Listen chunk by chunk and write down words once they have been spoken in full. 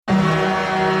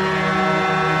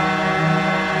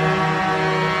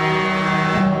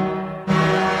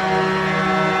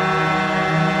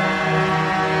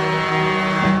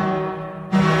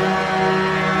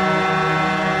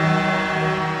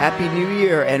Happy New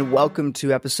Year and welcome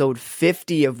to episode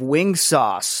 50 of Wing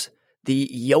Sauce, the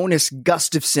Jonas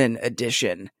Gustafsson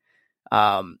edition.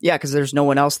 Because there's no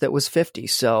one else that was 50.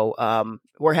 So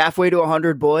we're halfway to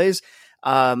 100, boys.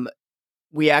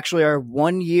 We actually are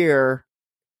 1 year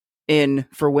in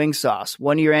for Wing Sauce.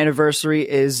 1 year anniversary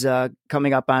is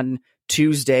coming up on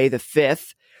Tuesday, the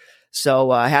 5th. So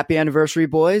happy anniversary,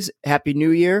 boys. Happy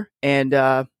New Year. And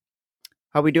how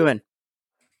we doing?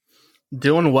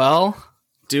 Doing well.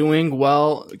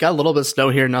 Got a little bit of snow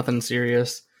here, nothing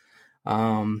serious.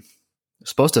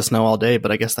 Supposed to snow all day, but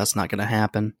I guess that's not going to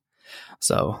happen.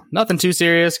 So nothing too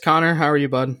serious. Connor, how are you,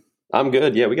 bud? I'm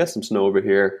good. Yeah, we got some snow over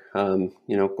here.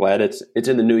 Glad it's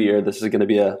in the new year. This is going to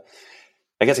be I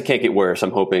guess it can't get worse.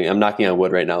 I'm hoping. I'm knocking on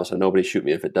wood right now, so nobody shoot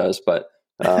me if it does. But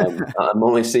I'm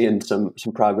only seeing some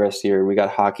progress here. We got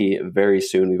hockey very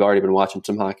soon. We've already been watching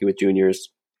some hockey with juniors.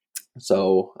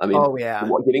 So, I mean,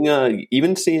 getting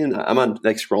even seeing, I'm on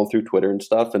scrolling through Twitter and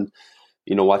stuff and,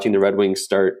 watching the Red Wings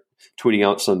start tweeting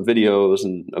out some videos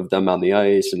and of them on the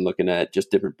ice and looking at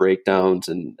just different breakdowns.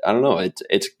 And I don't know,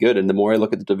 it's good. And the more I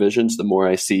look at the divisions, the more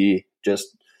I see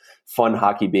just fun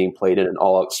hockey being played in an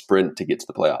all out sprint to get to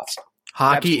the playoffs.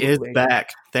 Hockey Absolutely. Is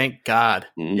back. Thank God.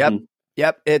 Mm-hmm.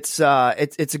 Yep. It's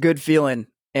a good feeling.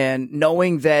 And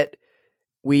knowing that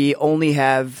we only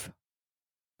have,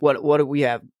 what do we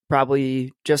have?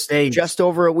 Probably just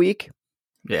over a week.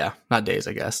 Yeah, not days,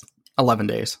 I guess. 11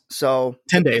 days. So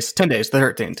 10 days. The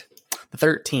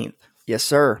 13th. Yes,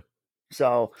 sir.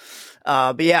 So,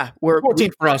 but yeah, we're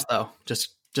 14th for us though.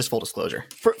 Just full disclosure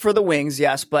for the Wings,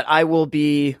 yes. But I'll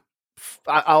be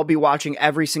watching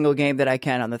every single game that I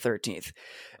can on the 13th.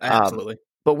 Absolutely.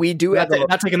 But we do have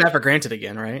not taking that for granted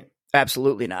again, right?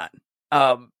 Absolutely not.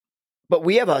 But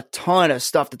we have a ton of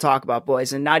stuff to talk about,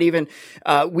 boys, and not even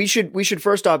we should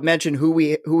first off mention who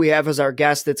we have as our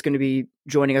guest that's going to be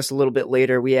joining us a little bit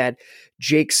later. We had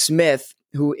Jake Smith,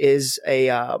 who is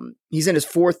he's in his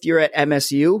fourth year at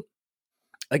MSU.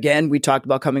 Again, we talked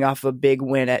about coming off a big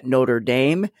win at Notre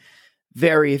Dame.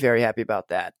 Very, very happy about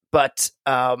that. But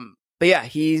yeah,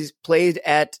 he's plays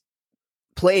at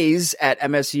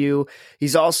MSU.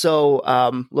 He's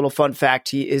also little fun fact,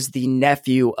 he is the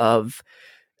nephew of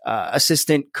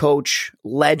assistant coach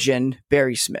legend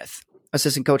Barry Smith,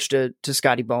 assistant coach to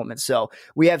Scotty Bowman. So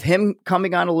we have him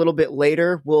coming on a little bit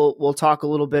later. We'll talk a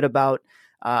little bit about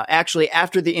actually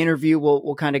after the interview.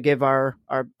 We'll kind of give our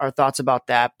thoughts about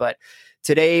that. But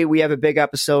today we have a big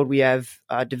episode. We have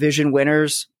division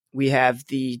winners. We have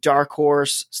the Dark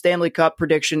Horse Stanley Cup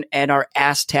prediction and our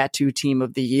ass tattoo team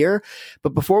of the year.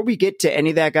 But before we get to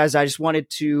any of that, guys, I just wanted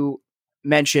to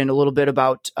mention a little bit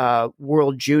about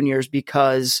World Juniors,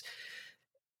 because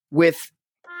with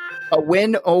a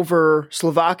win over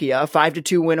Slovakia, a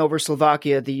 5-2 win over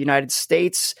Slovakia, the United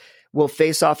States will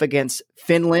face off against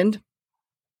Finland,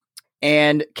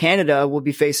 and Canada will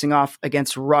be facing off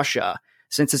against Russia.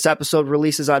 Since this episode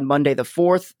releases on Monday the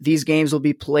 4th, these games will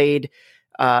be played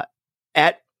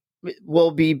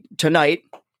will be tonight.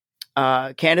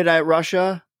 Canada at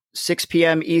Russia, 6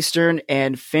 p.m. Eastern,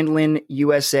 and Finland,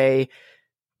 USA,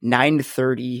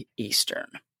 9:30 Eastern.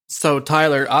 So,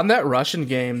 Tyler, on that Russian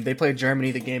game, they played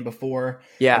Germany the game before.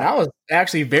 Yeah. And I was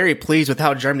actually very pleased with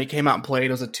how Germany came out and played.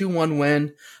 It was a 2-1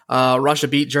 win. Russia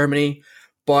beat Germany.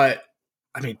 But,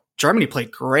 I mean, Germany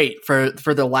played great for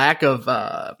the lack of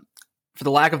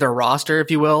their roster, if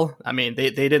you will. I mean,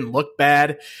 they didn't look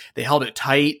bad. They held it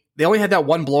tight. They only had that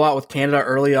one blowout with Canada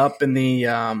early up in the,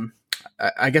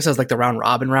 I guess it was like the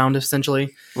round-robin round,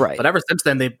 essentially. Right. But ever since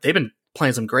then, they've been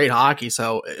playing some great hockey,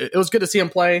 so it was good to see them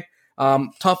play.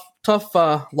 Tough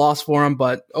loss for them,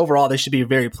 but overall they should be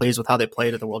very pleased with how they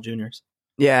played at the World Juniors.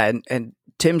 Yeah, and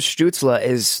Tim Stützle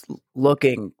is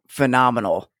looking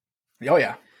phenomenal. Oh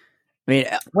yeah, I mean,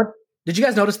 what did you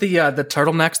guys notice the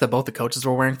turtlenecks that both the coaches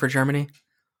were wearing for Germany?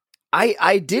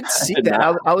 I did see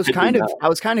that. I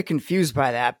was kind of confused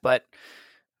by that, but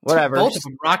whatever. Both of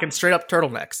them rocking straight up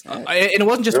turtlenecks, and it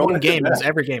wasn't just one game; it was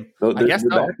every game. I guess so.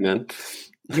 Back, man.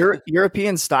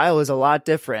 European style is a lot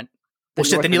different. Well,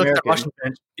 shit. Then you look at the Russian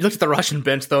bench. You look at the Russian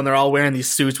bench though, and they're all wearing these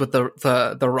suits with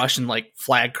the Russian like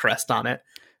flag crest on it.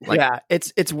 Like, yeah,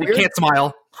 it's weird. They can't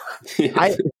smile.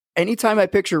 Anytime I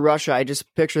picture Russia, I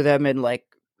just picture them in like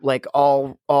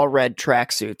all red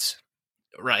tracksuits.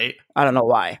 Right. I don't know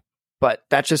why, but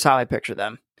that's just how I picture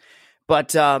them.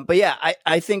 But yeah,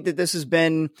 I think that this has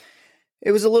been.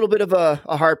 It was a little bit of a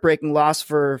heartbreaking loss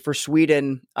for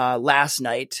Sweden last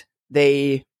night.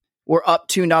 They were up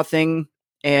 2-0,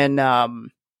 and that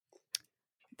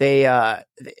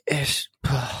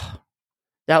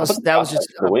was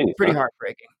just pretty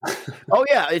heartbreaking. Oh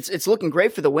yeah, it's looking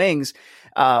great for the Wings.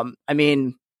 I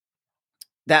mean,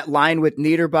 that line with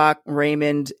Niederbach,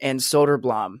 Raymond, and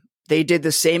Soderblom. They did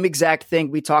the same exact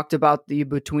thing. We talked about the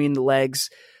between the legs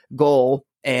goal,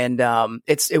 and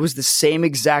it was the same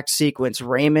exact sequence.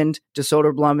 Raymond to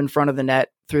Soderblom in front of the net,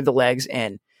 through the legs,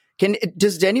 in.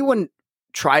 Does anyone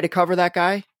try to cover that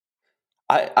guy?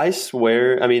 I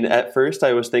swear, I mean, at first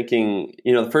I was thinking,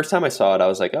 the first time I saw it, I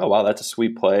was like, oh, wow, that's a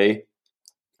sweet play.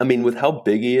 I mean, with how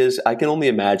big he is, I can only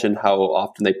imagine how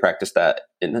often they practice that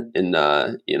in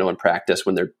practice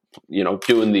when they're,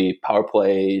 doing the power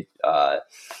play,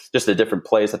 just the different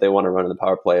plays that they want to run in the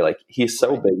power play. Like, he's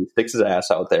so big, he sticks his ass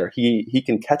out there. He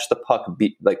can catch the puck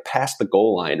past the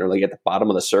goal line or like at the bottom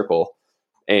of the circle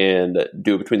and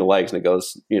do it between the legs, and it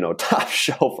goes, top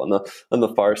shelf on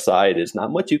the far side. Is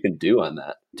not much you can do on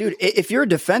that. Dude, if you're a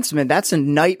defenseman, that's a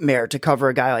nightmare to cover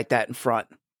a guy like that in front.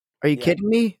 Are you kidding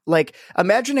me? Like,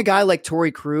 imagine a guy like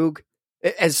Torrey Krug,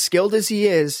 as skilled as he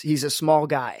is, he's a small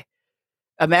guy.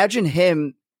 Imagine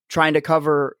him trying to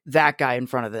cover that guy in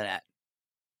front of the net.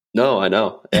 No, I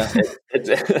know. Yeah,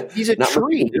 he's a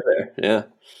tree. Yeah.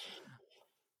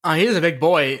 He is a big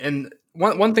boy. And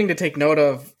one thing to take note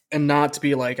of, and not to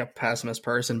be like a pessimist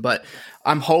person, but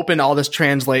I'm hoping all this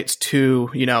translates to,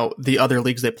 the other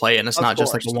leagues they play in. It's not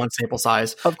just like a one sample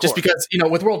size. Just because,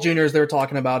 with World Juniors, they were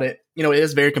talking about it. It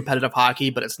is very competitive hockey,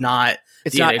 but it's not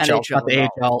the NHL, it's not the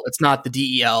AHL, it's not the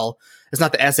DEL, it's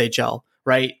not the SHL,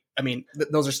 right? I mean,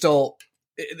 those are still,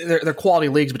 they're quality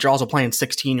leagues, but you're also playing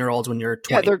 16-year-olds when you're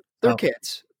 20. Yeah, they're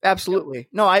kids. Absolutely.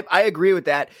 No, I agree with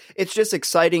that. It's just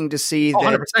exciting to see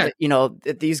that,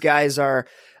 that these guys are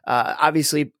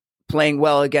obviously playing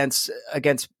well against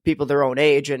people their own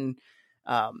age, and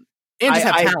just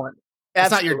have talent.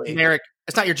 Absolutely.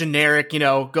 It's not your generic,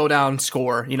 go down,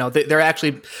 score. They're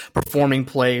actually performing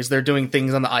plays. They're doing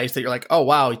things on the ice that you're like, oh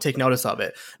wow, you take notice of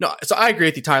it. No, so I agree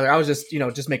with you, Tyler. I was just,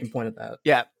 just making point of that.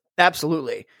 Yeah,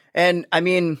 absolutely. And I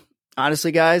mean,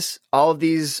 honestly, guys, all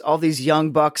these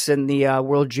young bucks in the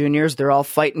World Juniors, they're all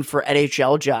fighting for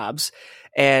NHL jobs,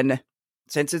 and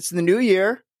since it's the new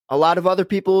year, a lot of other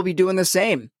people will be doing the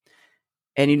same.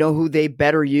 And you know who they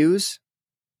better use?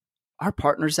 Our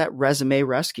partners at Resume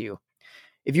Rescue.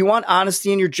 If you want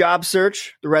honesty in your job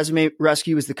search, the Resume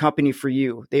Rescue is the company for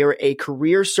you. They are a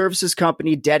career services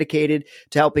company dedicated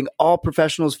to helping all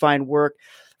professionals find work,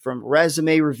 from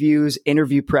resume reviews,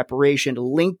 interview preparation,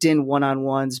 LinkedIn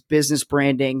one-on-ones, business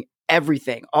branding,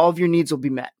 everything. All of your needs will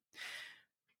be met.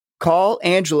 Call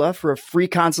Angela for a free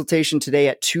consultation today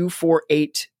at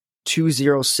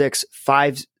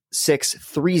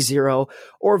 248-206-5630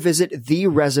 or visit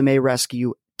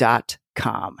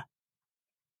theresumerescue.com.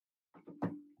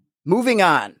 Moving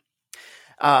on.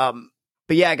 But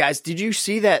yeah, guys, did you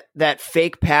see that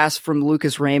fake pass from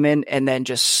Lucas Raymond and then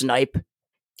just snipe?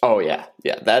 Oh yeah.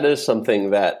 Yeah. That is something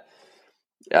that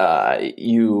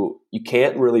you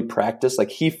can't really practice. Like,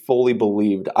 he fully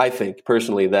believed, I think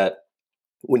personally, that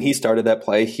when he started that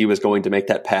play, he was going to make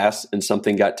that pass and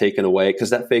something got taken away,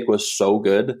 because that fake was so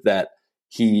good that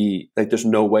there's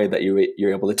no way that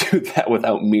you're able to do that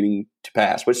without meaning to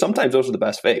pass, which sometimes those are the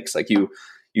best fakes. Like, you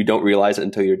don't realize it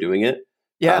until you're doing it.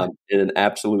 Yeah. In an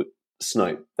absolute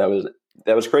snipe. That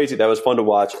was crazy. That was fun to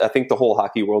watch. I think the whole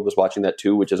hockey world was watching that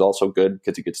too, which is also good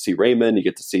because you get to see Raymond, you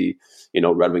get to see,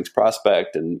 Red Wings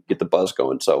prospect and get the buzz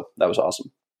going. So that was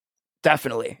awesome.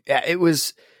 Definitely. Yeah, it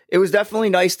was definitely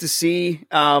nice to see.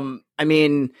 I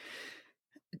mean,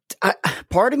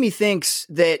 part of me thinks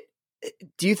that,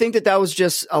 do you think that was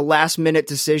just a last minute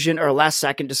decision, or a last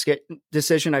second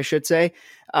decision, I should say?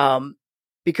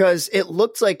 Because it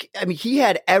looked like, I mean, he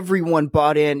had everyone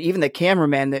bought in, even the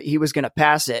cameraman, that he was going to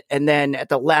pass it. And then at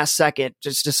the last second,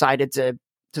 just decided to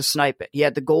snipe it. He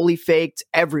had the goalie faked,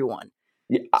 everyone.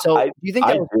 Yeah, so do you think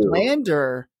that was planned,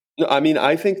 or? No, I mean,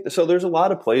 I think so. There's a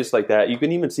lot of plays like that. You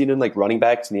can even see it in like running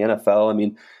backs in the NFL. I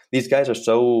mean, these guys are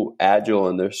so agile,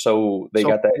 and they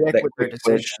got that quick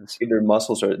twitch. Their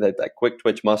muscles are that quick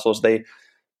twitch muscles. I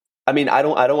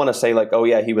don't want to say like, oh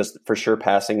yeah, he was for sure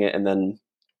passing it and then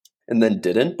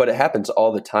didn't, but it happens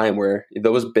all the time where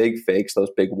those big fakes,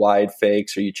 those big wide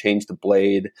fakes, or you change the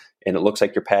blade and it looks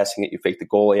like you're passing it, you fake the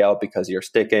goalie out because of your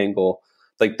stick angle.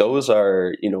 Like, those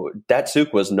are,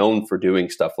 Datsyuk was known for doing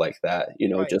stuff like that,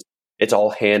 right. Just it's all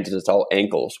hands and it's all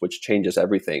ankles, which changes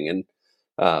everything. And,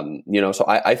 so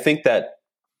I think that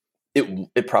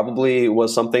it probably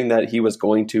was something that he was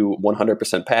going to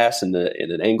 100% pass, and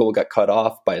an angle got cut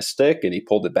off by a stick and he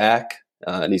pulled it back.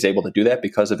 And he's able to do that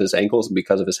because of his ankles and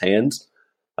because of his hands.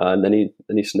 And then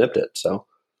he snipped it. So,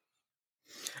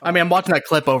 I mean, I'm watching that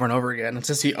clip over and over again. It's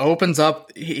just he opens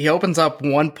up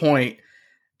one point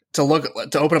to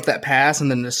open up that pass,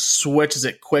 and then just switches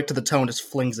it quick to the toe and just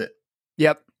flings it.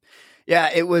 Yep. Yeah,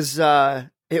 it was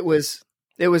it was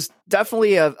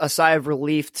definitely a sigh of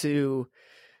relief to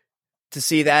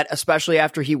see that, especially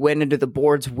after he went into the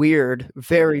boards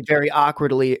very, very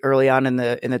awkwardly early on in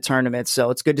the tournament.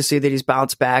 So it's good to see that he's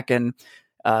bounced back, and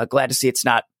glad to see it's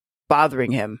not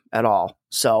bothering him at all.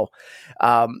 So,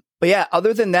 but yeah,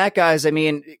 other than that, guys, I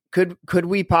mean, could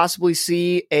we possibly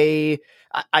see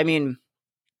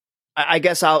I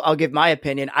guess I'll give my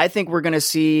opinion. I think we're going to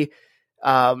see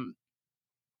a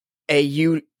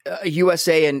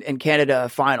USA and Canada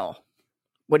final.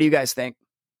 What do you guys think?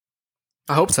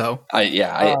 I hope so.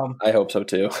 I hope so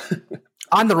too.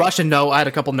 On the Russian note, I had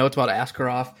a couple notes about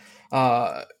Askarov.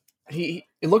 It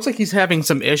looks like he's having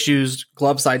some issues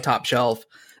glove side top shelf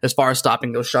as far as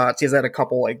stopping those shots. He's had a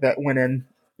couple like that went in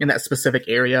that specific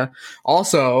area.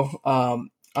 Also, on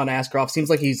Askarov, seems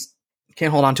like he's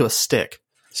can't hold on to a stick.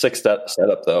 6-step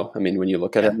setup, though. I mean, when you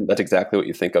look at him, that's exactly what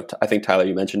you think of. I think, Tyler,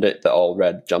 you mentioned it, the all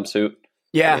red jumpsuit.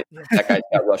 Yeah. I mean, that guy's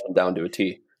got Russian down to a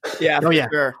T. Yeah. Oh, yeah.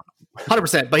 Sure.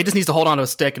 100%. But he just needs to hold on to a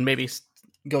stick and maybe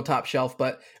go top shelf.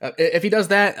 But if he does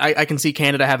that, I can see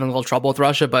Canada having a little trouble with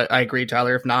Russia. But I agree,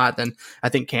 Tyler. If not, then I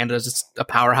think Canada's just a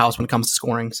powerhouse when it comes to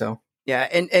scoring. So. Yeah,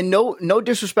 and no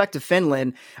disrespect to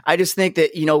Finland. I just think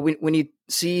that, when you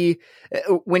see,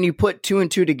 when you put 2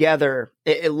 and 2 together,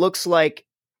 it looks like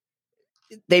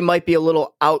they might be a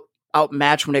little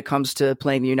outmatched when it comes to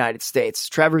playing the United States.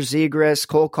 Trevor Zegras,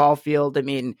 Cole Caulfield. I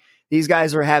mean, these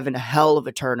guys are having a hell of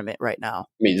a tournament right now.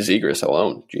 I mean, Zegras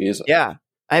alone, Jesus. Yeah,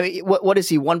 I mean, what is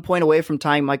he? 1 point away from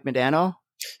tying Mike Modano?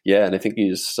 Yeah, and I think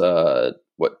he's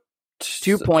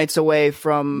 2 points away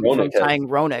from tying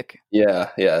Roenick.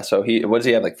 Yeah. So what does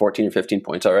he have, like 14 or 15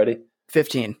 points already?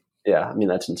 15. Yeah, I mean,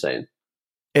 that's insane.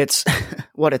 It's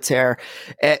what a tear.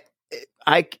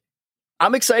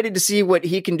 I'm excited to see what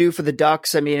he can do for the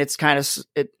Ducks. I mean, it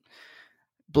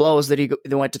blows that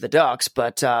they went to the Ducks,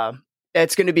 but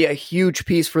it's going to be a huge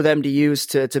piece for them to use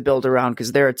to build around,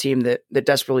 because they're a team that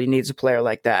desperately needs a player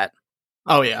like that.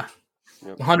 Oh yeah,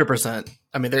 100%.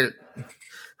 I mean,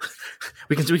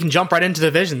 we can jump right into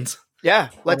divisions. Yeah,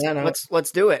 let's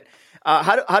do it.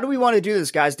 How do we want to do this,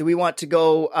 guys? Do we want to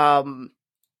go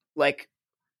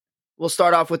we'll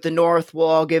start off with the North. We'll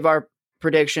all give our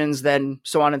predictions, then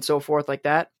so on and so forth, like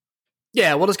that.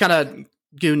 Yeah, we'll just kind of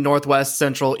do Northwest,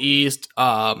 Central, East.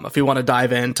 If we want to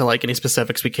dive into like any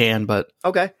specifics, we can. But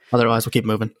okay, otherwise, we'll keep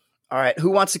moving. All right, who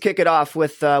wants to kick it off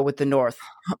with the North?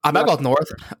 I'm about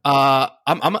North.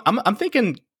 I'm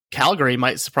thinking Calgary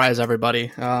might surprise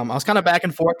everybody. I was kind of back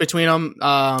and forth between them.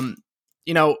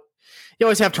 You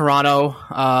always have Toronto,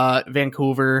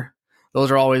 Vancouver. Those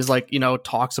are always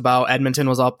talks about. Edmonton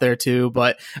was up there too,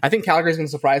 but I think Calgary's going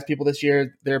to surprise people this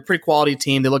year. They're a pretty quality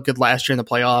team. They looked good last year in the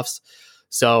playoffs.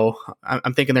 So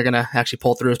I'm thinking they're going to actually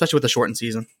pull through, especially with the shortened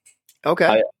season.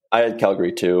 Okay. I had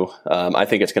Calgary too. I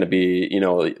think it's going to be,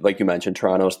 like you mentioned,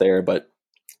 Toronto's there, but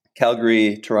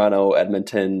Calgary, Toronto,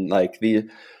 Edmonton, I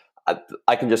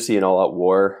can just see an all-out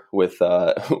war with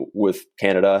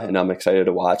Canada, and I'm excited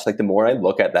to watch. Like, the more I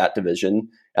look at that division,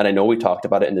 and I know we talked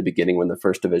about it in the beginning when the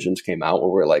first divisions came out,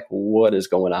 where we're like, what is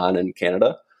going on in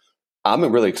Canada? I'm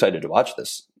really excited to watch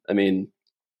this. I mean,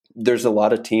 there's a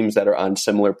lot of teams that are on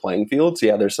similar playing fields.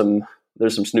 Yeah, there's some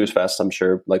snooze fests, I'm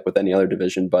sure, like with any other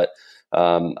division, but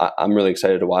I'm really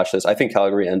excited to watch this. I think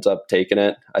Calgary ends up taking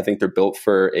it. I think they're built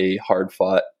for a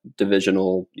hard-fought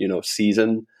divisional,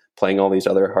 season, playing all these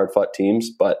other hard-fought teams,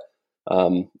 but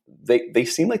they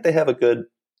seem like they have a good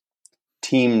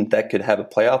team that could have a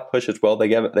playoff push as well. They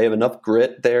have enough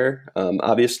grit there,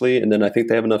 obviously, and then I think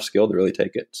they have enough skill to really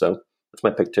take it. So that's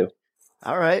my pick too.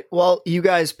 All right. Well, you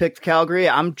guys picked Calgary.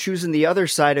 I'm choosing the other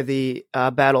side of the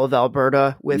Battle of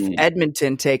Alberta with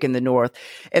Edmonton taking the North.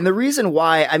 And the reason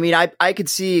why, I mean, I could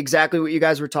see exactly what you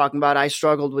guys were talking about. I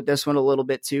struggled with this one a little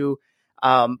bit too.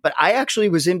 But I actually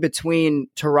was in between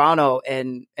Toronto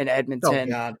and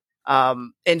Edmonton. Oh, God.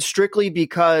 And strictly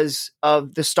because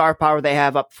of the star power they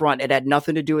have up front. It had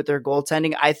nothing to do with their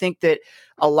goaltending. I think that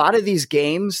a lot of these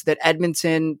games that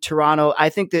Edmonton, Toronto, I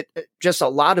think that just a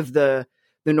lot of the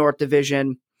North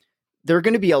Division, there are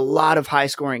going to be a lot of high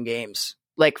scoring games,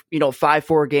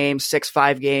 5-4 games,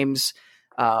 6-5 games.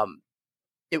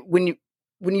 When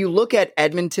you look at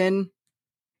Edmonton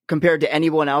compared to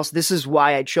anyone else, this is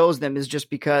why I chose them, is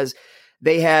just because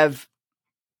they have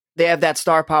that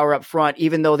star power up front,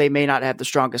 even though they may not have the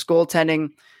strongest goaltending.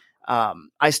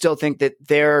 I still think that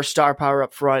their star power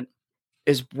up front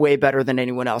is way better than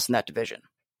anyone else in that division.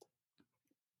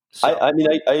 So. I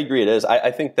agree. It is. I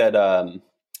think that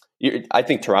I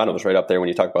think Toronto was right up there when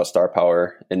you talk about star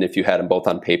power. And if you had them both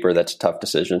on paper, that's a tough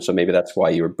decision. So maybe that's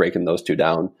why you were breaking those two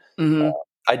down. Mm-hmm.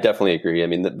 I definitely agree. I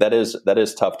mean, that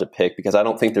is tough to pick, because I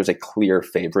don't think there's a clear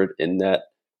favorite in that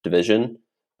division.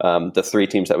 The three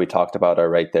teams that we talked about are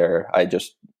right there. I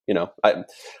just,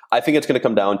 I think it's going to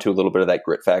come down to a little bit of that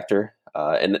grit factor.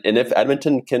 And if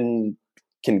Edmonton can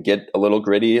get a little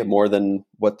gritty more than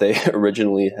what they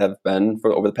originally have been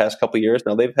for over the past couple of years.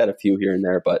 Now they've had a few here and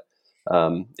there, but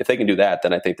if they can do that,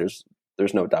 then I think there's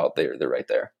no doubt they're right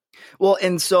there. Well,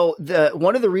 and so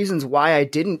one of the reasons why I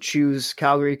didn't choose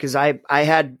Calgary, because I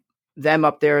had them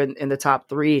up there in the top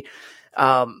three.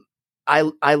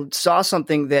 I saw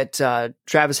something that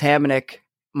Travis Hamonic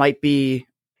might be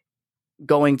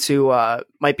going to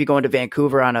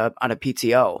Vancouver on a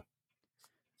PTO.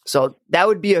 So that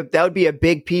would be a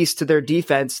big piece to their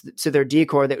defense, to their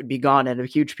decor that would be gone, and a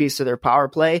huge piece to their power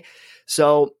play.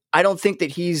 So I don't think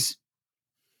that he's.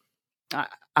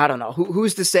 I don't know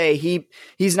who's to say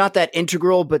he's not that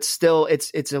integral, but still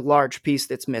it's a large piece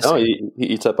that's missing. Oh, he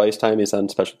eats up ice time. He's on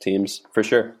special teams for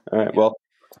sure. All right, well,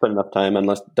 spend enough time.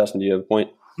 Unless Dustin, do you have a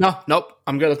point? Nope.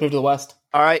 I'm good. Let's move to the West.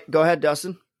 All right, go ahead,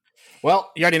 Dustin.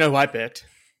 Well, you already know who I picked.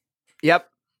 Yep,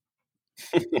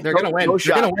 they're gonna win.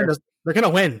 They're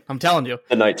gonna win. I'm telling you.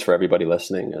 The Knights for everybody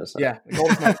listening is yeah.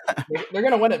 They're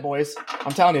gonna win it, boys.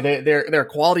 I'm telling you, they're a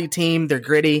quality team. They're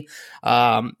gritty.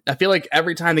 I feel like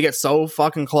every time they get so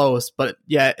fucking close, but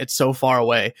yeah, it's so far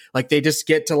away. Like they just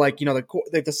get to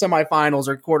the semifinals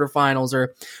or quarterfinals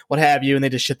or what have you, and they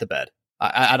just shit the bed.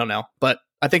 I don't know, but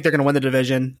I think they're gonna win the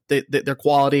division. They're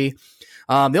quality.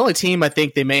 The only team I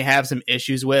think they may have some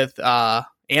issues with,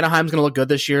 Anaheim's gonna look good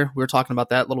this year. We were talking about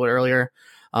that a little bit earlier.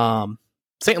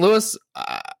 St. Louis,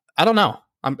 I don't know.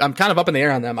 I'm kind of up in the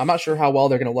air on them. I'm not sure how well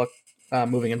they're going to look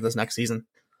moving into this next season.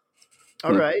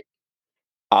 All right.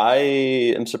 I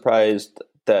am surprised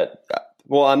that.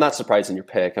 Well, I'm not surprised in your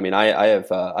pick. I mean, I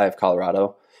have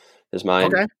Colorado as mine.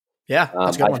 Okay. Yeah,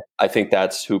 that's a good one. I think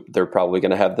that's who they're probably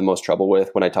going to have the most trouble with.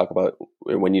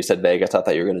 When you said Vegas, I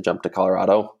thought you were going to jump to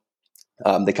Colorado.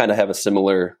 They kind of have a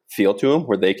similar feel to them,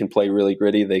 where they can play really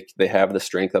gritty. They have the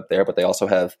strength up there, but they also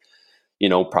have.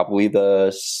 Probably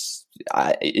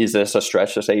is this a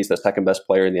stretch to say he's the second best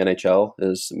player in the NHL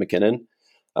is McKinnon?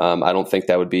 I don't think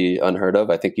that would be unheard of.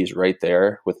 I think he's right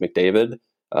there with McDavid,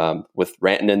 with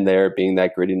Rantanen there being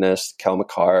that grittiness. Kel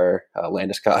McCarr,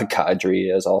 Landeskog,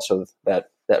 Kadri is also that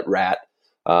rat.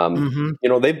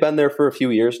 They've been there for a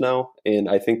few years now, and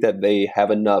I think that they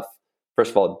have enough. First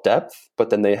of all, depth,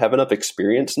 but then they have enough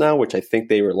experience now, which I think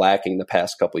they were lacking the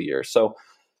past couple of years. So.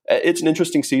 It's an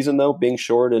interesting season, though, being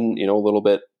short and a little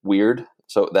bit weird.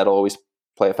 So that'll always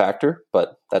play a factor.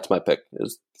 But that's my pick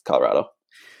is Colorado.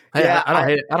 Hey, yeah, I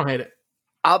don't hate it.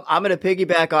 I'm going to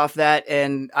piggyback off that,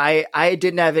 and I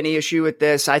didn't have any issue with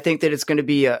this. I think that it's going to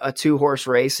be a two-horse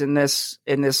race in this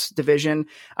division.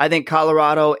 I think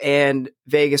Colorado and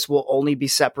Vegas will only be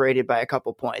separated by a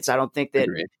couple points. I don't think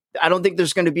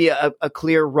there's going to be a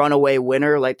clear runaway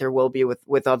winner like there will be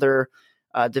with other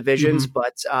divisions,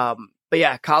 But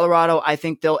yeah, Colorado, I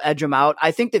think they'll edge them out.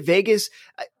 I think that Vegas,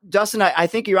 Dustin, I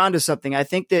think you're onto something. I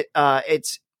think that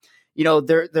it's,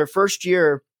 their first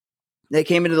year, they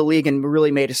came into the league and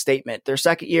really made a statement. Their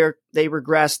second year, they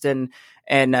regressed,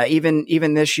 and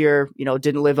even this year,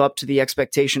 didn't live up to the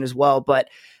expectation as well. But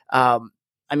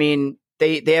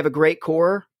they have a great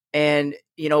core, and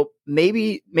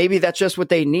maybe that's just what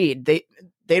they need. They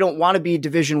don't want to be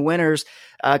division winners,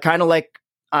 kind of like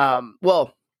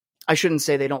I shouldn't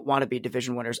say they don't want to be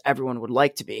division winners. Everyone would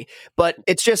like to be, but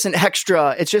it's just an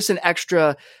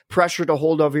extra pressure to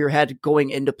hold over your head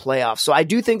going into playoffs. So I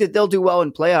do think that they'll do well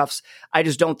in playoffs. I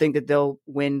just don't think that they'll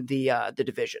win the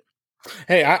division.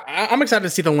 Hey, I'm excited to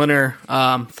see the Leonard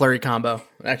Fleury combo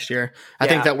next year. I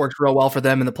think that works real well for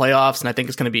them in the playoffs, and I think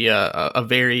it's going to be a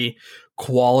very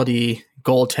quality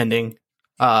goaltending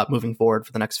moving forward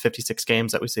for the next 56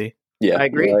 games that we see. Yeah, I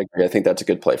agree. I think that's a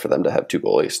good play for them to have two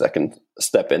goalies that can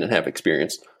step in and have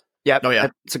experience. Yep. Oh, yeah.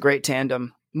 It's a great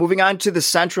tandem. Moving on to the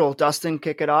Central, Dustin,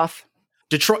 kick it off.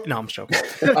 Detroit. No, I'm joking.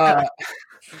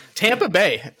 Tampa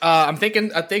Bay. I'm thinking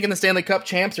the Stanley Cup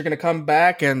champs are going to come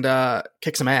back and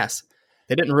kick some ass.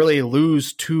 They didn't really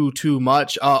lose too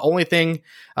much. Only thing,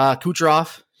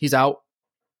 Kucherov, he's out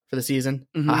for the season.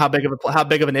 Mm-hmm. How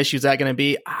big of an issue is that going to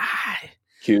be?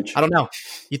 Huge. I don't know.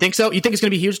 You think so? You think it's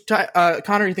going to be huge,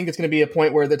 Connor? You think it's going to be a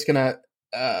point where that's going to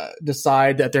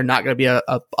decide that they're not going to be a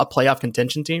playoff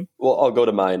contention team? Well, I'll go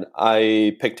to mine.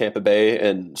 I picked Tampa Bay,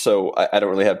 and so I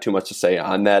don't really have too much to say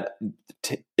on that.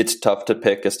 It's tough to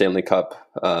pick a Stanley Cup,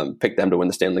 pick them to win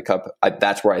the Stanley Cup.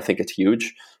 That's where I think it's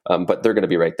huge, but they're going to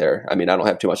be right there. I mean, I don't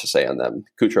have too much to say on them.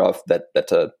 Kucherov,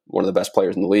 that's one of the best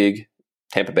players in the league.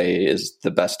 Tampa Bay is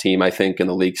the best team, I think, in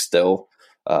the league still,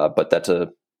 but that's a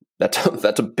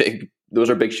big those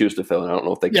are big shoes to fill, and I don't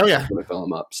know if they can fill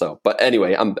them up. So, but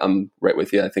anyway, I'm right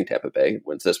with you. I think Tampa Bay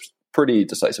wins this pretty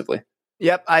decisively.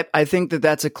 Yep, I think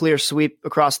that's a clear sweep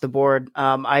across the board.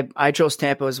 I chose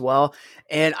Tampa as well,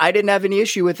 and I didn't have any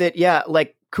issue with it. Yeah,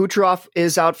 like Kucherov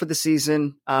is out for the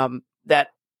season. That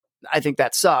I think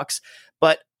that sucks,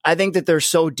 but I think that they're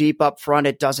so deep up front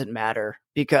it doesn't matter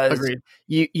because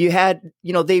you had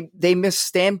they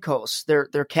missed Stamkos,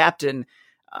 their captain,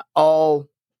 all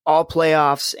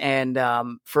playoffs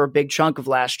and for a big chunk of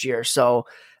last year. So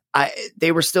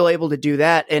they were still able to do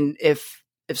that, and if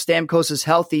Stamkos is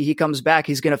healthy, he comes back,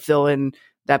 he's going to fill in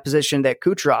that position that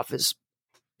Kucherov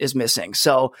is missing.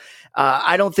 So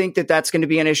I don't think that that's going to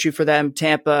be an issue for them.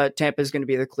 Tampa is going to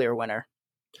be the clear winner.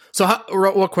 So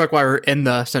real quick, while we're in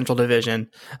the Central Division,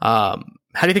 how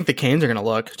do you think the Canes are going to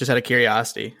look? Just out of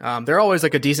curiosity. They're always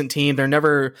like a decent team. They're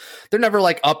never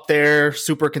like up there,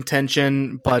 super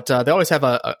contention, but they always have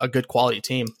a good quality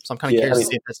team. So I'm kind of curious to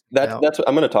see if this. That's what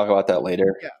I'm going to talk about that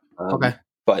later. Yeah. Okay.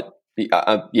 But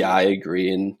I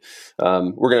agree. And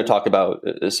we're going to talk about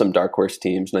some dark horse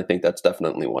teams. And I think that's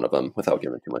definitely one of them without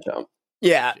giving too much out.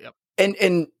 Yeah. Yep.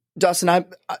 And Dustin, I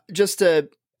just to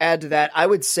add to that, I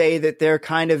would say that they're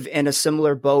kind of in a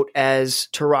similar boat as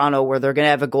Toronto where they're going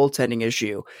to have a goaltending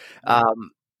issue.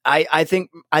 I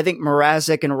think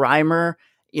Mrazek and Reimer,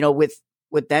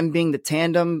 with them being the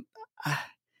tandem,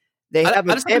 they have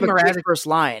a great first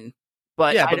line.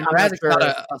 But yeah, but Mrazek's not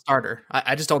a starter.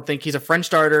 I just don't think he's a French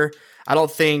starter. I don't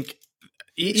think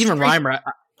even Reimer.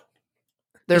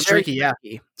 They're very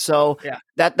tricky. So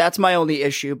that's my only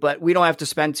issue. But we don't have to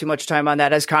spend too much time on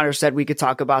that. As Connor said, we could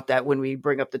talk about that when we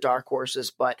bring up the dark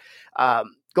horses. But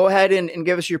go ahead and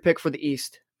give us your pick for the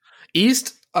East.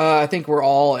 East, I think we're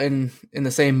all in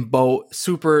the same boat.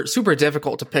 Super, super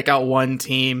difficult to pick out one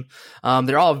team.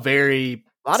 They're all very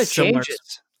a lot of similar.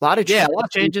 Changes. A lot of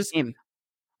changes.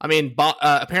 I mean,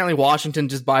 apparently Washington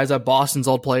just buys up Boston's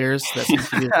old players. That seems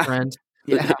to be a trend.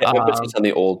 Emphasis on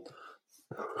the old.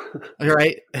 All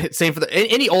right. Same for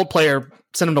any old player,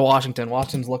 send him to Washington.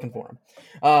 Washington's looking for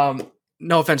him.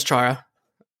 No offense, Chara.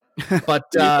 But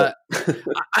I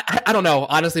don't know.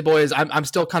 Honestly, boys, I'm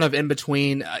still kind of in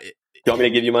between. You want me to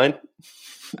give you mine?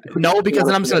 No, because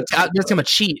then I'm just gonna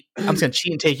cheat. I'm just gonna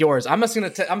cheat and take yours. I'm just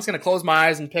gonna close my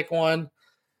eyes and pick one.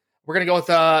 We're going to go with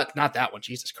not that one.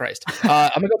 Jesus Christ. I'm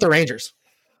going to go with the Rangers.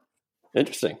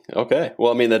 Interesting. Okay.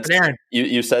 Well, I mean, that's Aaron.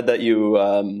 You said that you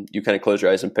kind of closed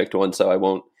your eyes and picked one, so I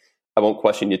won't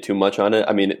question you too much on it.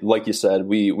 I mean, like you said,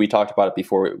 we talked about it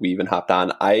before we even hopped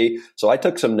on. I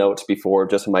took some notes before,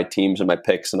 just my teams and my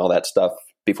picks and all that stuff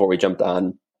before we jumped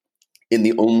on. In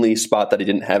the only spot that I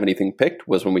didn't have anything picked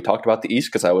was when we talked about the East,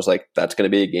 because I was like, that's going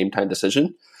to be a game time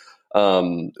decision.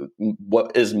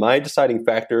 What is my deciding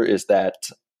factor is that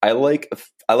I like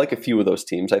a few of those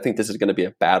teams. I think this is going to be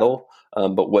a battle.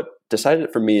 But what decided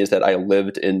it for me is that I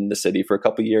lived in the city for a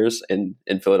couple of years in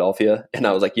Philadelphia, and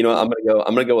I was like, I'm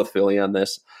gonna go with Philly on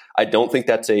this. I don't think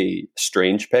that's a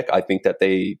strange pick. I think that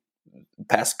they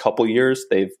past couple years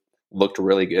they've looked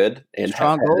really good and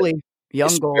young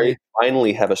goalie.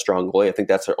 Finally have a strong goalie. I think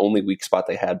that's their only weak spot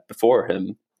they had before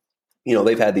him.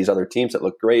 They've had these other teams that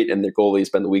look great, and their goalie's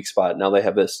been the weak spot. Now they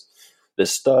have this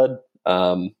stud.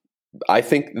 I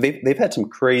think they've had some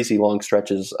crazy long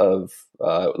stretches of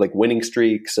like winning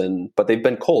streaks, but they've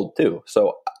been cold too.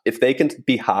 So if they can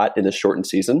be hot in a shortened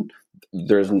season,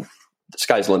 the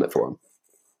sky's the limit for them.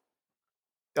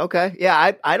 Okay,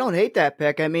 yeah, I don't hate that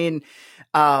pick. I mean,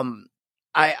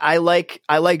 I like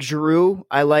Giroux.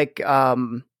 I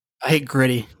hate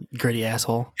Gritty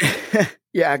asshole.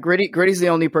 Yeah, Gritty's the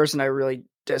only person I really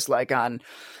dislike on. And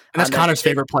that's Connor's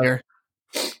favorite player.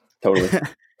 Totally.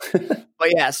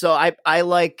 But yeah, so I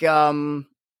like I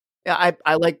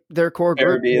like their core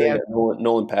group.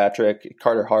 Nolan Patrick,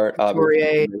 Carter Hart,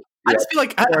 Poirier. I just feel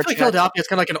like Philadelphia is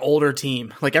kind of like an older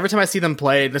team. Like every time I see them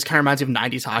play, this kind of reminds me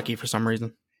of 90s hockey for some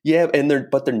reason. Yeah, and they're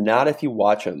not if you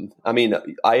watch them. I mean,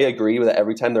 I agree with that.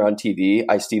 Every time they're on TV,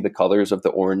 I see the colors of the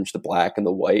orange, the black, and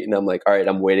the white, and I'm like, all right,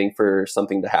 I'm waiting for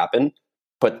something to happen.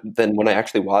 But then when I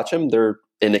actually watch them, they're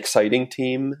an exciting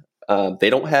team. They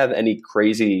don't have any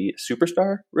crazy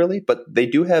superstar, really, but they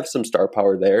do have some star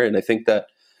power there. And I think that,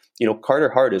 Carter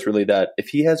Hart is really that. If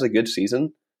he has a good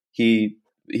season, he's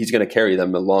going to carry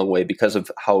them a long way because of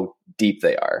how deep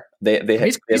they are.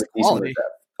 He's quality.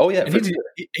 Oh, yeah.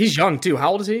 He's young, too.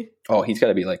 How old is he? Oh, he's got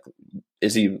to be like,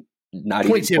 is he not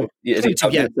 22? Even, is 22, he, I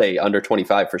was going to say under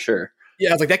 25 for sure. Yeah,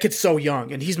 I was like, that kid's so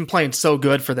young, and he's been playing so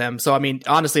good for them. So, I mean,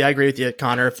 honestly, I agree with you,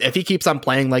 Connor. If he keeps on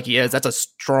playing like he is, that's a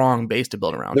strong base to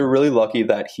build around. They're really lucky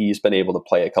that he's been able to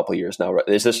play a couple of years now.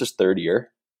 Is this his third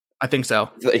year? I think so.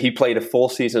 He played a full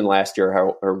season last year,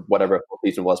 or whatever a full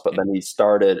season was, but then he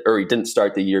didn't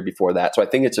start the year before that. So I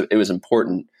think it was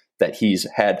important that he's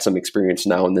had some experience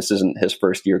now, and this isn't his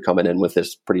first year coming in with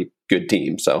this pretty good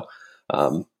team. So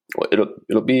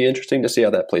it'll be interesting to see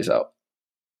how that plays out.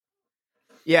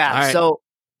 Yeah. Right. So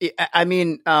I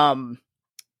mean,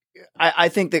 I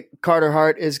think that Carter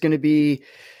Hart is going to be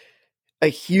a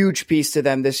huge piece to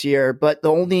them this year, but the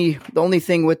only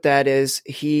thing with that is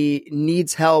he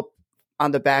needs help on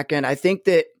the back end. I think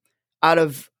that out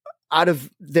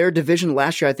of their division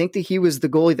last year, I think that he was the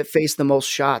goalie that faced the most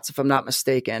shots, if I'm not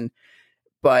mistaken.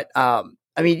 But I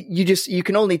mean, you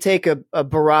can only take a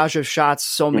barrage of shots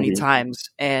so many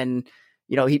times, and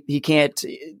he can't.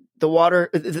 The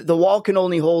wall can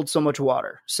only hold so much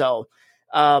water. So,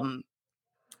 but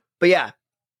yeah.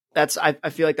 I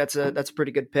feel like that's a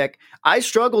pretty good pick. I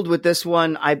struggled with this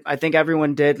one. I think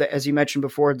everyone did, as you mentioned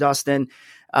before, Dustin.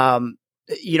 When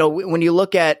you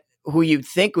look at who you'd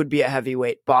think would be a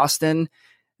heavyweight, Boston,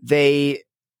 Tuukka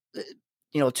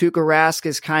Rask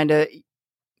is kind of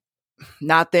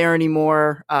not there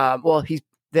anymore. Well, he's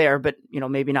there, but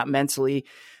maybe not mentally.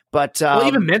 But not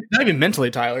even mentally,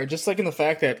 Tyler. Just like in the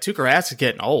fact that Tuukka Rask is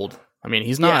getting old. I mean,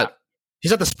 he's not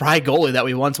the spry goalie that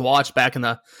we once watched back in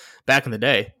the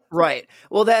day. Right.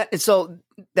 Well,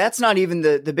 that's not even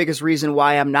the biggest reason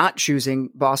why I'm not choosing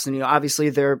Boston. Obviously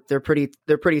they're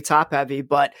pretty top heavy,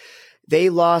 but they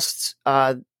lost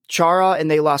Chara and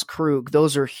they lost Krug.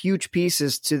 Those are huge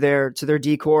pieces to their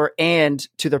decor and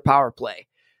to their power play.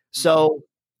 So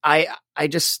I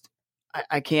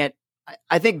can't.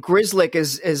 I think Grzelcyk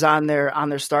is on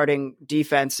their starting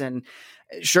defense, and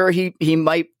sure he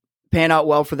might pan out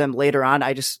well for them later on.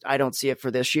 I don't see it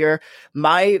for this year.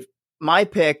 My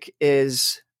pick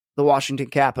is the Washington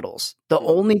Capitals. The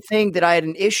only thing that I had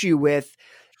an issue with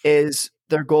is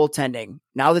their goaltending.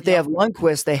 Now that they have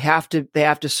Lundqvist, they have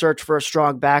to search for a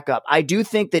strong backup. I do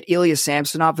think that Ilya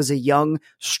Samsonov is a young,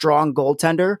 strong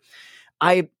goaltender.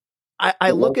 I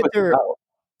look at their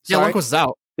Lundqvist is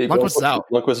out. Lundqvist is out.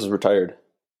 Lundqvist is retired.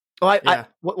 Oh,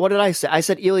 what did I say? I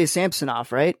said Ilya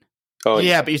Samsonov, right? Oh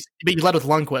yeah, but you led with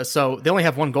Lundqvist, so they only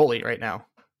have one goalie right now.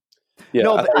 Yeah,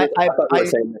 no, but I thought you were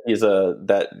saying that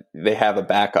that they have a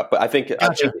backup, but I think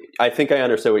I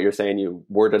understood what you're saying. You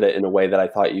worded it in a way that I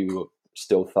thought you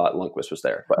still thought Lundqvist was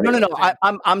there. But no.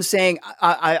 I'm saying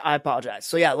I apologize.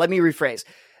 So yeah, let me rephrase.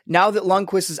 Now that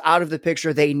Lundqvist is out of the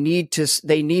picture, they need to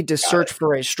search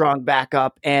for a strong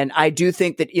backup, and I do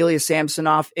think that Ilya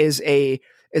Samsonov is a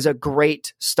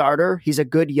great starter. He's a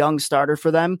good young starter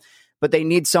for them, but they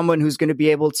need someone who's going to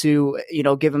be able to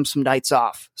give him some nights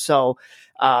off. So.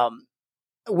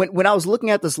 When I was looking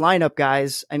at this lineup,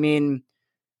 guys, I mean,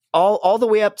 all the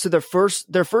way up to their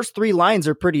first three lines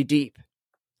are pretty deep.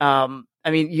 I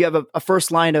mean, you have a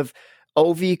first line of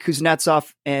Ovi,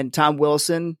 Kuznetsov, and Tom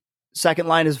Wilson. Second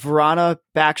line is Vrana,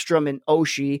 Backstrom, and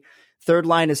Oshie. Third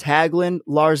line is Hagelin,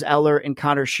 Lars Eller, and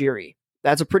Connor Sheary.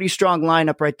 That's a pretty strong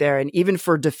lineup right there. And even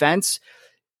for defense,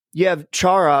 you have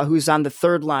Chara, who's on the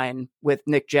third line with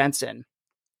Nick Jensen.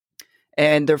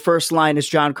 And their first line is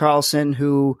John Carlson,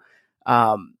 who,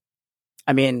 I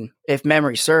mean, if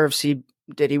memory serves,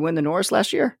 did he win the Norris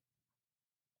last year?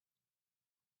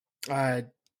 I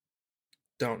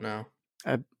don't know.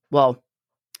 Well,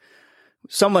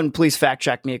 someone please fact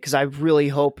check me, because I really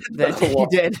hope that he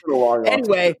did.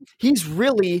 Anyway, he's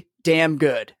really damn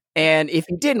good. And if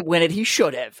he didn't win it, he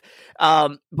should have.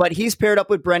 But he's paired up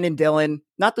with Brendan Dillon.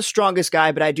 Not the strongest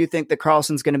guy, but I do think that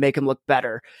Carlson's going to make him look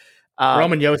better.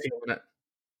 Roman Josi won it.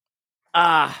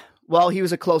 Well, he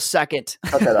was a close second.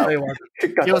 He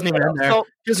wasn't even in there.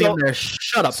 He wasn't even there.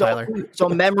 Shut up, Tyler. So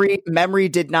memory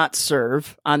did not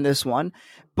serve on this one.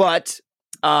 But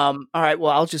all right,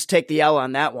 well, I'll just take the L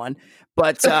on that one.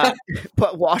 But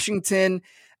but Washington,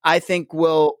 I think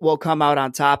will come out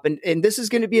on top, and this is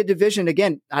going to be a division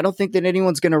again. I don't think that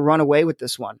anyone's going to run away with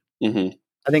this one. Mm-hmm.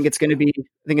 I think it's going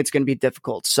to be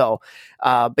difficult. So,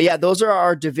 but yeah, those are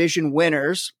our division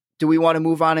winners. Do we want to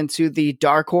move on into the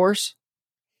dark horse?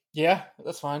 Yeah,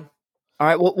 that's fine. All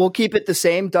right, we'll keep it the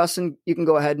same. Dustin, you can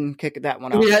go ahead and kick that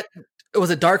one off. Was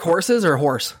it dark horses or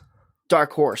horse?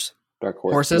 Dark horse. Dark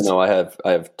horse. Horses? No, I have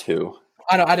two.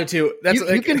 I do too.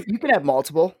 You can have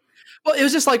multiple. Well, it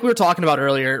was just like we were talking about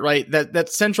earlier, right? That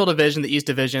Central Division, the East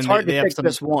Division, it's hard they to have pick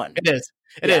just one. It is.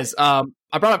 It is. I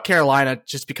brought up Carolina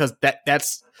just because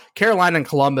that's Carolina and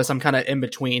Columbus. I'm kind of in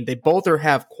between. They both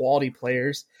have quality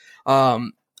players. I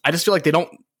just feel like they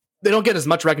don't get as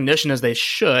much recognition as they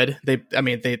should. They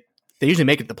usually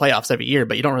make it to the playoffs every year,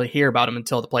 but you don't really hear about them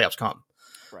until the playoffs come.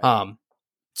 Right.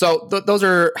 So those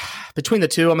are between the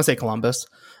two. I'm going to say Columbus.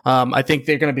 I think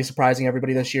they're going to be surprising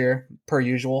everybody this year, per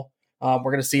usual. We're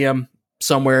going to see them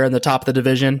somewhere in the top of the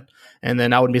division, and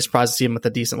then I wouldn't be surprised to see them with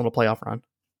a decent little playoff run.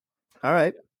 All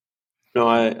right. No,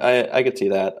 I could see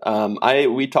that.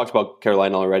 We talked about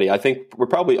Carolina already. I think we're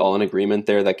probably all in agreement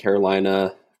there that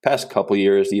Carolina, past couple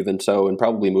years even so, and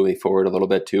probably moving forward a little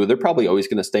bit too, they're probably always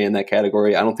going to stay in that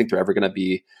category. I don't think they're ever going to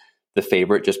be the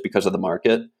favorite just because of the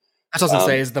market. That's what I was going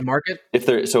to say, is the market. If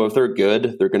they're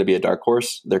good, they're going to be a dark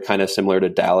horse. They're kind of similar to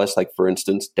Dallas. Like, for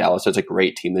instance, Dallas is a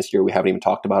great team this year. We haven't even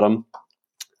talked about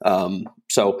them.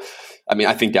 So, I mean,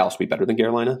 I think Dallas will be better than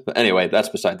Carolina. But anyway, that's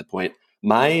beside the point.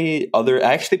 I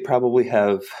actually probably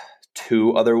have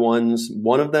two other ones.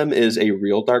 One of them is a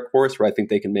real dark horse where I think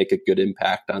they can make a good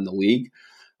impact on the league,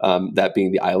 that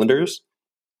being the Islanders.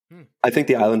 I think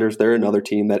the Islanders, they're another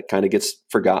team that kind of gets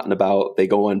forgotten about. They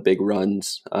go on big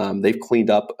runs. They've cleaned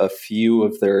up a few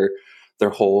of their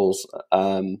holes.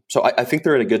 So I think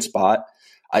they're in a good spot.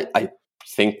 I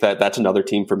think that's another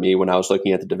team for me. When I was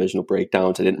looking at the divisional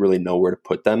breakdowns, I didn't really know where to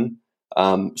put them. So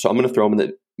I'm going to throw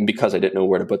them because I didn't know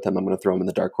where to put them, I'm going to throw them in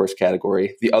the dark horse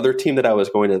category. The other team that I was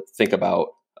going to think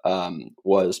about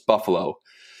was Buffalo.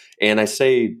 And I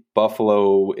say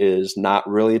Buffalo is not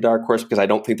really a dark horse because I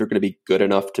don't think they're going to be good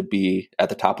enough to be at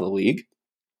the top of the league.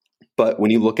 But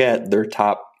when you look at their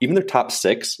top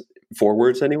 6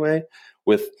 forwards anyway,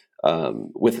 with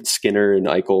Skinner and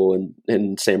Eichel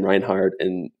and Sam Reinhart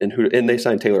and they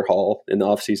signed Taylor Hall in the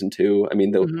offseason too. I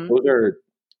mean,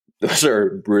 those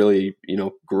are really,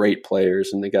 great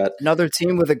players, and they got another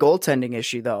team with a goaltending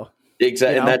issue though.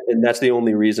 Exactly. And that's the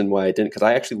only reason why I didn't, because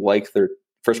I actually like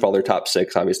first of all, their top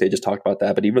 6, obviously I just talked about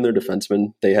that, but even their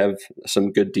defensemen, they have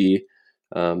some good D,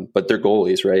 but their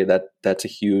goalies, right? That's a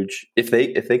huge, if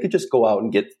they could just go out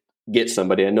and get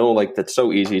somebody. I know, like, that's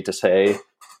so easy to say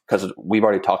because we've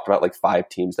already talked about like 5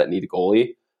 teams that need a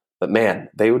goalie, but man,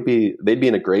 they'd be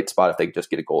in a great spot if they could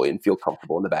just get a goalie and feel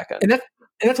comfortable in the back end. And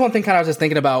that's one thing kind of I was just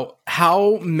thinking about,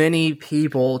 how many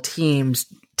teams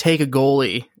take a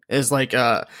goalie as like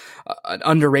an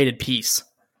underrated piece.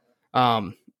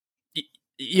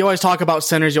 You always talk about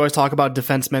centers, you always talk about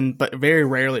defensemen, but very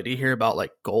rarely do you hear about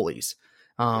like goalies.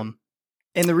 And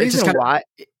the reason why,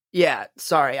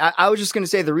 I was just going to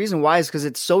say the reason why is because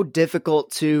it's so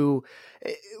difficult to,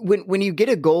 when you get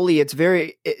a goalie,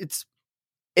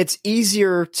 it's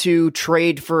easier to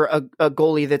trade for a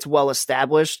goalie that's well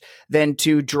established than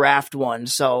to draft one.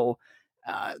 So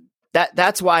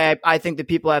that's why I think that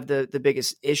people have the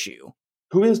biggest issue.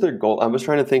 Who is their goal? I was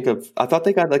trying to think of. I thought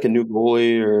they got like a new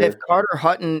goalie, or they have Carter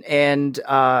Hutton and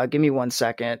give me 1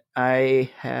 second. I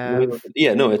have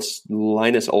it's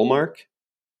Linus Ullmark.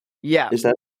 Yeah, is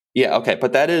that? Yeah, okay,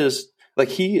 but that is like,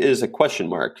 he is a question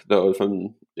mark though.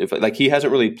 If he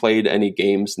hasn't really played any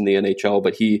games in the NHL,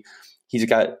 but he's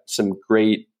got some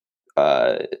great.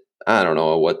 I don't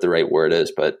know what the right word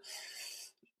is, but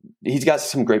he's got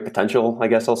some great potential, I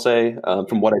guess I'll say,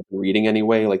 from what I've been reading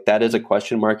anyway. Like, that is a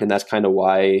question mark, and that's kind of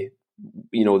why,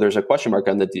 there's a question mark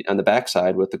on the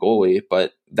backside with the goalie,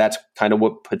 but that's kind of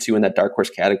what puts you in that dark horse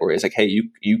category. It's like, hey,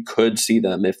 you could see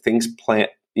them if things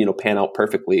pan out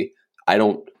perfectly. I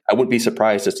wouldn't be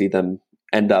surprised to see them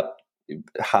end up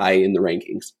high in the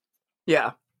rankings.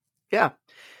 Yeah. Yeah.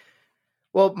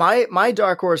 Well, my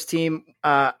dark horse team,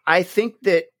 I think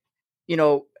that,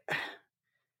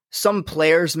 some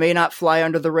players may not fly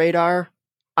under the radar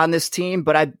on this team,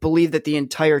 but I believe that the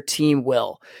entire team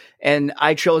will. And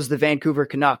I chose the Vancouver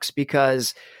Canucks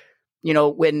because,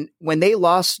 when they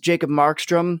lost Jacob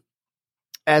Markstrom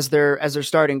as their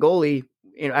starting goalie,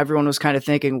 everyone was kind of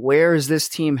thinking, where is this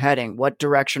team heading? What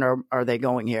direction are they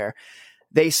going here?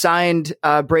 They signed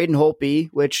Braden Holtby,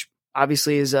 which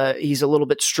obviously he's a little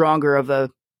bit stronger of a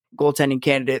goaltending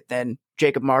candidate than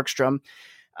Jacob Markstrom.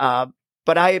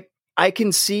 But I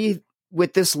can see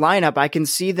with this lineup, I can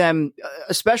see them,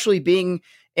 especially being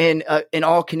in an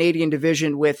all Canadian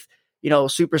division with,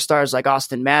 superstars like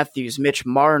Austin Matthews, Mitch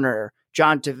Marner,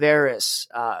 John Tavares,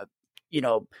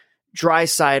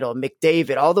 Draisaitl,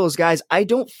 McDavid, all those guys. I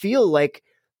don't feel like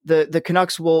the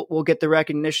Canucks will get the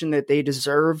recognition that they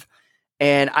deserve.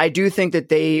 And I do think that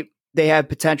they have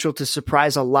potential to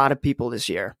surprise a lot of people this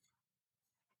year.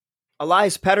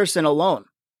 Elias Pettersson alone,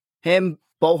 him,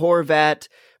 Bo Horvat,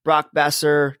 Brock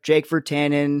Besser, Jake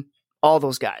Virtanen, all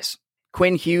those guys.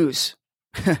 Quinn Hughes.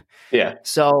 Yeah.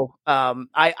 So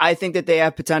I think that they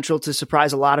have potential to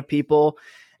surprise a lot of people.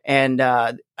 And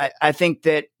I think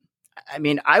that,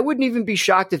 I wouldn't even be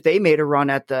shocked if they made a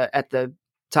run at the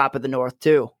top of the North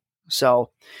too. So,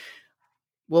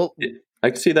 well, I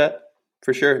can see that.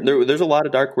 for sure. There's a lot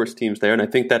of dark horse teams there, and I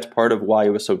think that's part of why it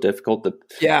was so difficult to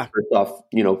first off,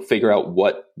 figure out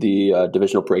what the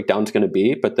divisional breakdown is going to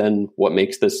be, but then what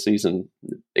makes this season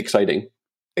exciting.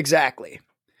 Exactly.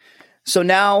 So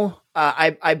now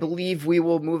I believe we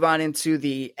will move on into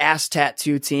the Ass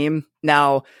Tattoo team.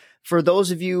 Now, for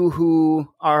those of you who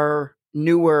are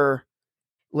newer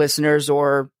listeners,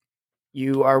 or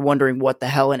you are wondering what the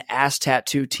hell an Ass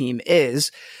Tattoo team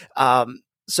is,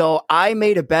 so I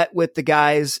made a bet with the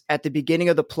guys at the beginning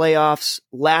of the playoffs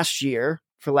last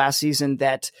season,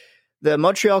 that the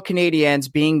Montreal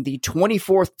Canadiens, being the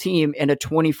 24th team in a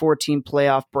 24-team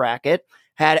playoff bracket,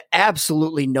 had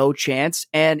absolutely no chance.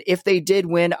 And if they did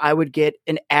win, I would get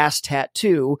an ass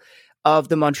tattoo of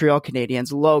the Montreal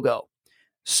Canadiens logo.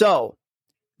 So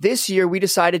this year we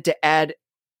decided to add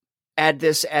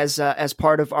this as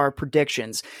part of our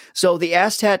predictions. So the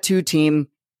ass tattoo team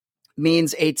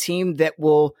means a team that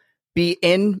will be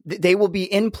in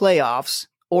playoffs,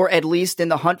 or at least in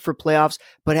the hunt for playoffs,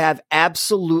 but have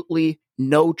absolutely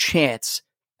no chance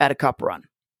at a cup run.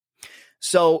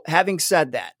 So having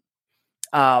said that,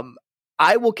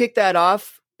 I will kick that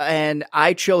off, and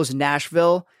I chose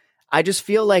Nashville. I just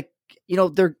feel like,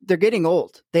 they're getting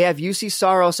old. They have UC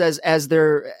Saros as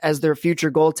their future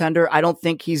goaltender. I don't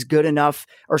think he's good enough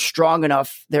or strong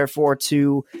enough, therefore,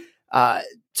 to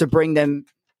bring them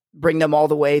all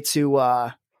the way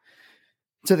to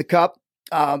the cup.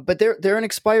 But they're an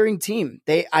expiring team.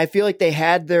 I feel like they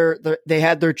had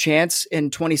their chance in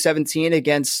 2017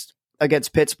 against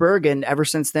Pittsburgh, and ever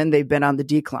since then they've been on the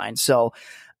decline. So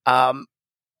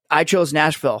I chose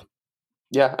Nashville.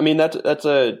 Yeah, I mean that's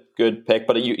a good pick,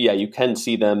 but you can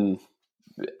see them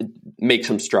make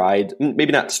some strides.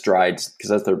 Maybe not strides,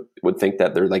 because they would think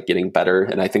that they're like getting better,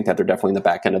 and I think that they're definitely in the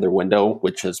back end of their window,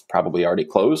 which is probably already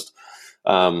closed.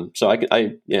 So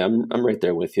I'm right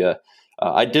there with you.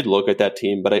 I did look at that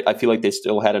team, but I feel like they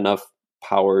still had enough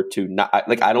power to not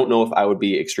I don't know if I would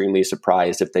be extremely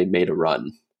surprised if they made a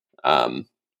run, and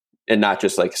not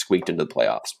just like squeaked into the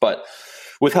playoffs. But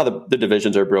with how the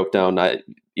divisions are broke down,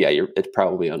 it's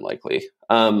probably unlikely.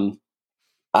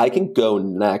 I can go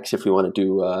next if we want to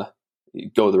do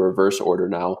go the reverse order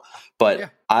now. But yeah.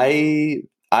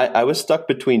 I was stuck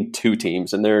between two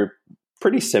teams, and they're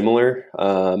pretty similar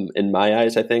in my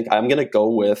eyes. I think I'm going to go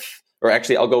with, or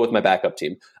actually I'll go with my backup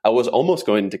team. I was almost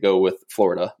going to go with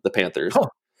Florida, the Panthers.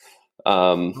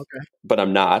 Okay. But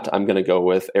I'm not. I'm going to go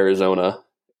with Arizona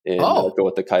and go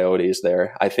with the Coyotes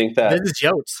there. I think that Business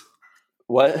Yotes.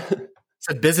 What?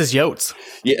 Said business Yotes.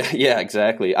 Yeah,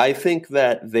 exactly. I think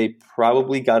that they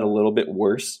probably got a little bit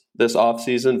worse this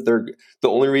offseason. The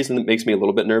only reason that makes me a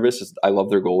little bit nervous is I love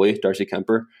their goalie, Darcy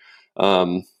Kemper.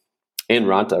 And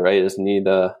Ranta, right? Isn't he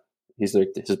he's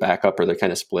his backup, or they're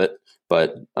kind of split.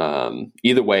 But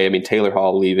either way, I mean, Taylor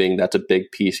Hall leaving, that's a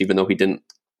big piece, even though he didn't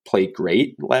play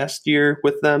great last year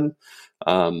with them.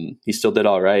 He still did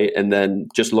all right. And then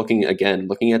just looking at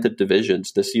the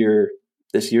divisions this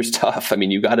year's tough. I mean,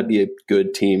 you got to be a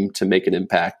good team to make an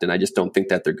impact, and I just don't think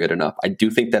that they're good enough. I do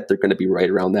think that they're going to be right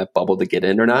around that bubble to get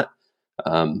in or not.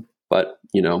 But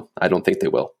I don't think they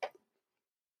will.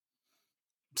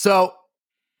 So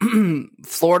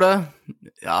Florida,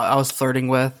 I was flirting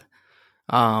with,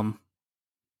 but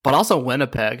also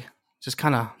Winnipeg. Just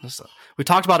kind of, we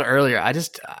talked about it earlier.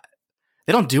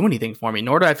 They don't do anything for me,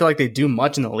 nor do I feel like they do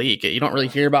much in the league. You don't really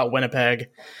hear about Winnipeg.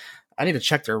 I need to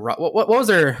check their what was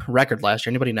their record last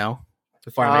year? Anybody know?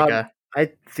 Before I make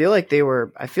I feel like they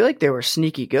were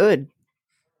sneaky good.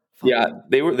 Yeah,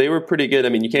 they were pretty good. I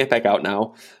mean, you can't back out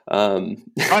now.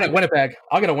 Winnipeg.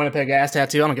 I'll get a Winnipeg ass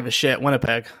tattoo. I don't give a shit.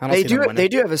 Winnipeg. They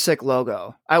do have a sick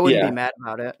logo. I wouldn't be mad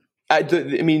about it. I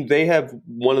mean, they have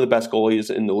one of the best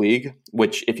goalies in the league,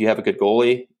 which if you have a good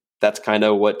goalie, that's kind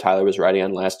of what Tyler was riding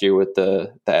on last year with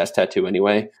the ass tattoo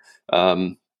anyway.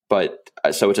 But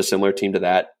so it's a similar team to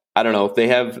that. I don't know if they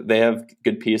have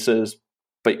good pieces,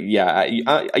 but yeah,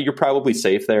 you're probably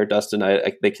safe there, Dustin.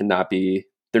 They cannot be.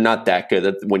 They're not that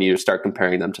good when you start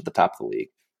comparing them to the top of the league.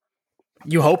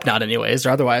 You hope not, anyways, or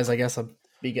otherwise, I guess I'll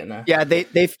be getting that. Yeah,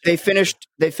 they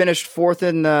finished fourth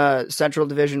in the Central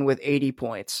Division with 80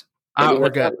 points. We're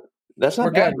good. That's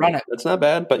not bad. Run it. That's not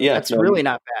bad, but yeah, that's really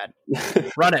not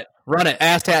bad. Run it.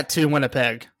 Ass tattoo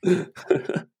Winnipeg.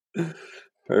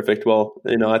 Perfect. Well,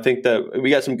 I think that we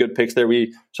got some good picks there.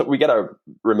 We got to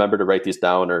remember to write these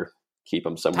down or keep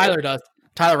them somewhere. Tyler does.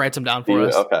 Tyler writes them down for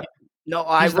us. Okay. No,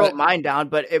 I wrote mine down,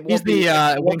 but it won't be. He's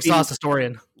the wing sauce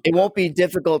historian. It won't be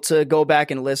difficult to go back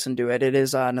and listen to it. It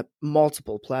is on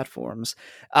multiple platforms.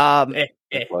 It's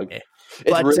really nice.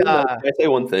 Can I say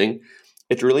one thing?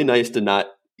 It's really nice to not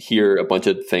hear a bunch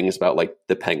of things about like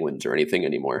the Penguins or anything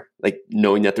anymore. Like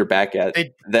knowing that they're back at the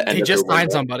end. They of just their signed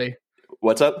window. somebody.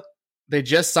 What's up? They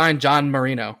just signed John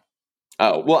Marino.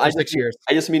 Oh, well, for 6 years.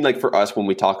 I just mean like for us when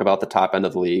we talk about the top end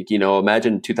of the league,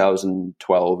 imagine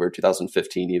 2012 or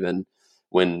 2015 even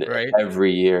when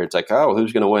every year it's like, oh,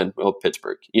 who's going to win? Well,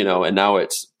 Pittsburgh, and now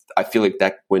I feel like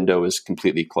that window is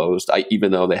completely closed.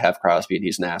 Even though they have Crosby and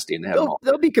he's nasty and they have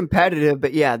they'll be competitive,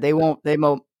 but yeah, they won't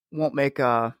make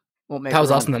that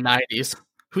was us in the 90s.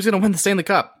 Who's going to win the Stanley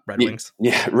Cup? Red Wings.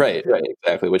 Yeah, right,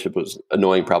 exactly. Which was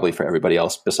annoying probably for everybody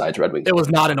else besides Red Wings. It was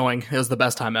not annoying. It was the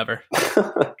best time ever.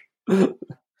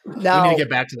 Now, we need to get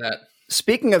back to that.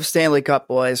 Speaking of Stanley Cup,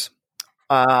 boys,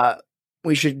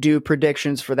 we should do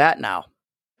predictions for that now.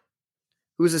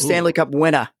 Who's the Stanley Cup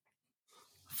winner?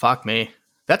 Fuck me.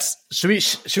 Should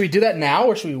we do that now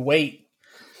or should we wait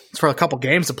for a couple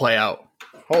games to play out?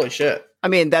 Holy shit. I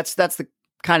mean, that's the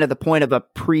kind of the point of a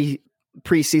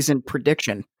preseason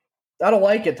prediction. I don't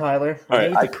like it, Tyler. All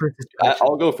right,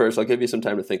 I'll go first. I'll give you some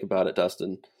time to think about it,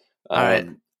 Dustin. All right.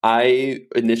 I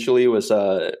initially was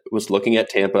looking at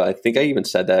Tampa. I think I even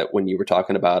said that when you were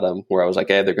talking about them, where I was like,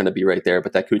 "Hey, they're going to be right there."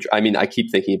 But that I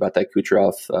keep thinking about that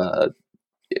Kucherov.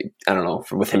 I don't know,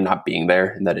 with him not being there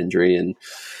and that injury, and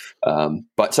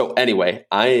but so anyway,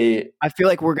 I feel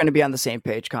like we're going to be on the same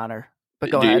page, Connor. But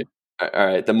go ahead. All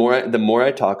right. The more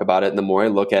I talk about it, and the more I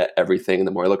look at everything, and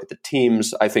the more I look at the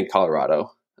teams, I think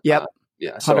Colorado. Yep.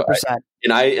 Yeah. So 100%.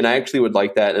 I actually would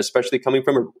like that, especially coming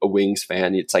from a Wings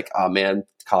fan. It's like, oh man,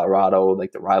 Colorado,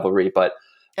 like the rivalry, but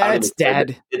it's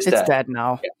dead. It's dead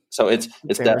now. Yeah. So it's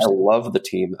dead. I love the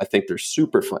team. I think they're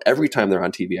super fun. Every time they're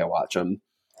on TV, I watch them.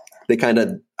 They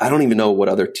I don't even know what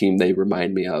other team they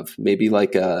remind me of. Maybe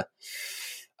like I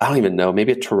don't even know.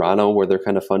 Maybe a Toronto where they're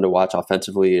kind of fun to watch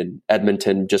offensively, and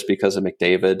Edmonton just because of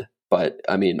McDavid. But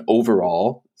I mean,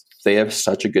 overall, they have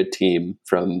such a good team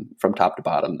from top to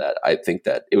bottom that I think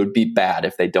that it would be bad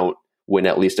if they don't win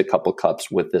at least a couple cups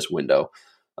with this window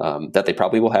that they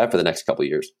probably will have for the next couple of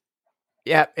years.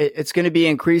 Yeah, it's going to be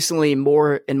increasingly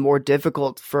more and more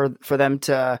difficult for them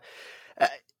to.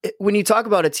 When you talk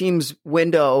about a team's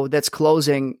window that's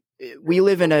closing, we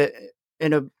live in a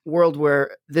world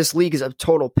where this league is a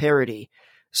total parity.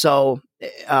 So,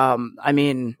 I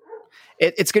mean,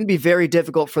 it's going to be very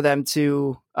difficult for them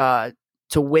to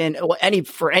win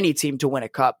for any team to win a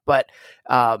cup. But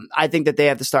I think that they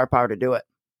have the star power to do it.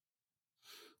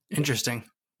 Interesting.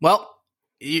 Well,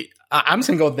 I'm just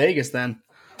going to go with Vegas then.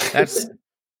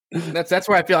 That's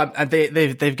where I feel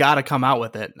they've got to come out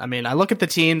with it. I mean, I look at the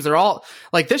teams; they're all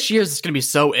like this year's is going to be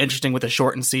so interesting with a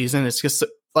shortened season. It's just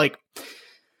like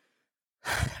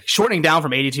shortening down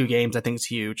from 82 games. I think is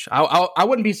huge. I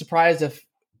wouldn't be surprised if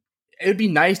it would be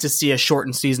nice to see a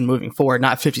shortened season moving forward,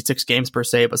 not 56 games per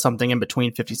se, but something in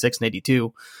between 56 and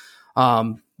 82.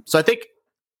 So I think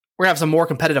we're gonna have some more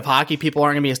competitive hockey. People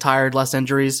aren't gonna be as tired, less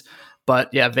injuries. But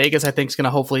yeah, Vegas I think is gonna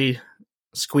hopefully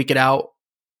squeak it out.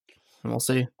 And we'll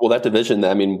see. Well, that division,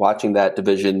 I mean, watching that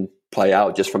division play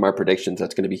out just from our predictions,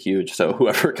 that's going to be huge. So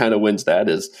whoever kind of wins that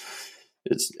is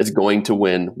going to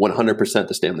win 100%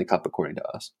 the Stanley Cup, according to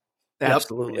us.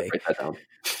 Absolutely. Write that down.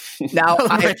 Now,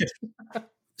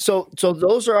 so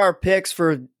those are our picks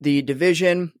for the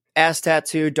division, Ass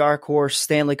Tattoo, Dark Horse,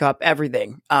 Stanley Cup,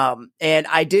 everything. And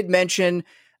I did mention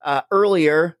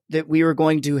earlier that we were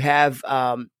going to have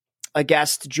a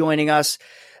guest joining us.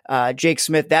 Jake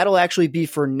Smith, that'll actually be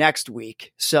for next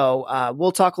week. So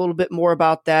we'll talk a little bit more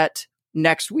about that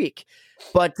next week.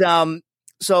 But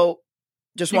so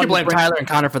just want to blame Tyler and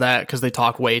Connor for that because they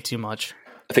talk way too much.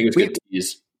 I think it's good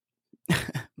tease.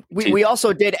 We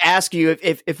also did ask you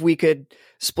if we could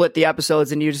split the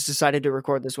episodes, and you just decided to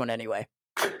record this one anyway.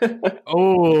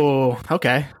 Oh,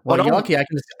 okay. Well, you're lucky. I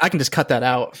can just cut that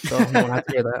out, so no one has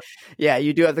to hear that. Yeah,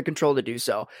 you do have the control to do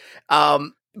so.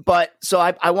 But so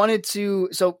I wanted to.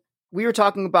 So we were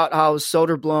talking about how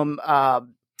Soderblom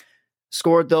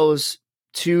scored those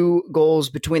 2 goals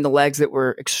between the legs that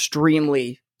were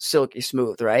extremely silky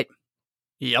smooth, right?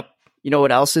 Yep. You know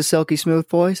what else is silky smooth,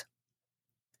 boys?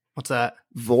 What's that?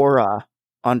 Vora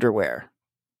underwear.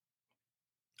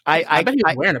 I bet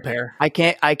you're wearing a pair. I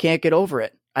can't get over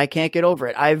it. I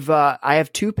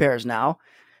have 2 pairs now,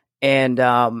 and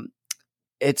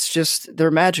it's just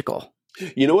they're magical.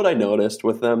 You know what I noticed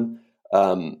with them,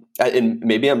 and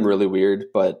maybe I'm really weird,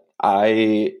 but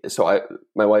my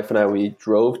wife and I, we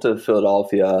drove to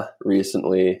Philadelphia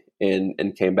recently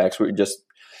and came back. So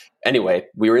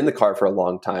we were in the car for a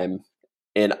long time,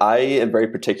 and I am very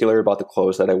particular about the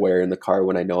clothes that I wear in the car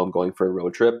when I know I'm going for a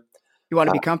road trip. You want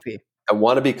to be comfy. I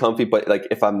want to be comfy, but like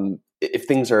if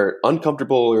things are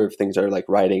uncomfortable or if things are like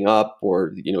riding up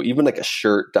or, even like a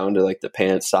shirt down to like the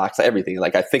pants, socks, everything,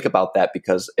 like I think about that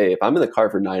because if I'm in the car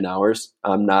for 9 hours,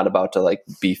 I'm not about to like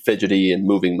be fidgety and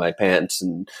moving my pants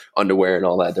and underwear and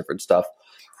all that different stuff.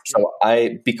 So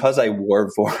because I wore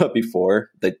Vora before,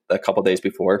 a couple days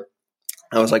before,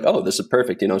 I was like, oh, this is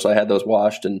perfect. So I had those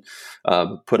washed and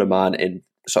put them on. And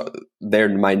so they're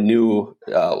my new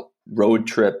road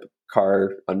trip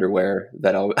car underwear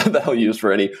that I'll use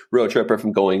for any road trip or if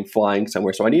I'm going flying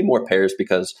somewhere. So I need more pairs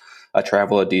because I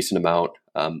travel a decent amount.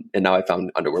 And now I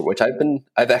found underwear, which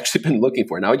I've actually been looking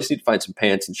for. Now I just need to find some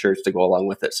pants and shirts to go along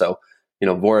with it. So,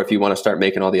 Vora, if you want to start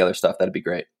making all the other stuff, that'd be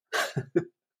great.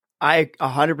 I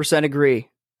 100% agree.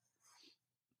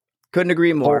 Couldn't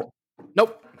agree more. Oh,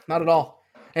 nope, not at all.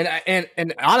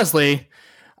 And honestly,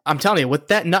 I'm telling you, with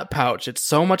that nut pouch, it's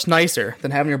so much nicer than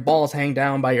having your balls hang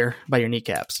down by your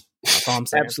kneecaps. That's all I'm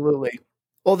saying. Absolutely.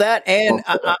 Well, that and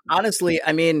honestly,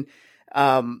 I mean,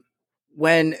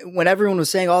 when everyone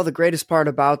was saying, "Oh, the greatest part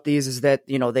about these is that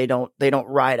they don't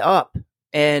ride up,"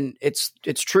 and it's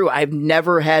true. I've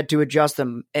never had to adjust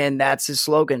them, and that's his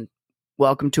slogan.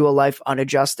 Welcome to a life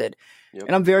unadjusted. Yep.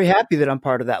 And I'm very happy that I'm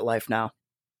part of that life now.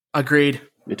 Agreed.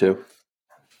 Me too.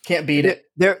 Can't beat it.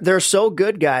 They're so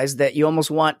good, guys, that you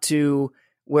almost want to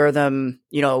wear them.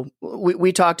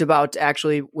 We talked about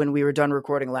actually when we were done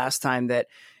recording last time that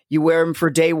you wear them for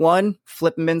day one,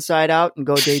 flip them inside out, and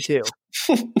go day two.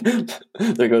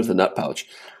 There goes the nut pouch.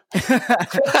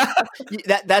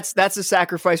 That's a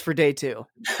sacrifice for day two.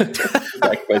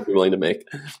 Sacrifice you're willing to make.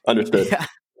 Understood. Yeah.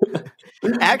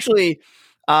 Actually,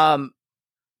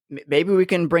 maybe we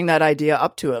can bring that idea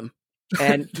up to him,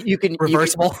 and you can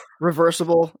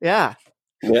reversible. Yeah.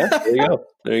 Yeah.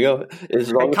 There you go.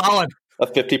 As long as a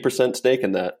 50% stake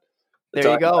in that.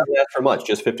 There you go. Not for much,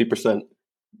 just 50%.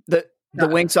 The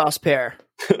wing sauce pair.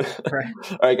 Right.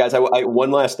 All right, guys. I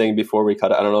one last thing before we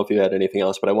cut it. I don't know if you had anything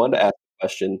else, but I wanted to ask a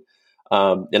question.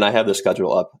 And I have the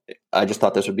schedule up. I just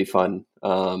thought this would be fun.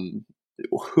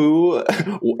 Who,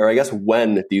 or I guess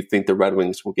when, do you think the Red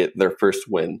Wings will get their first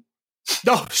win?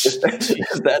 No, is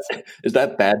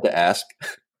that bad to ask?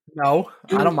 No,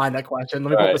 I don't mind that question. Let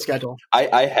me pull the schedule.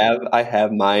 I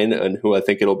have mine and who I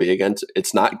think it'll be against.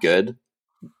 It's not good.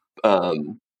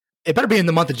 It better be in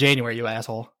the month of January, you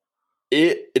asshole.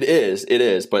 It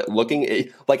is. But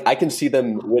looking like I can see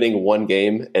them winning one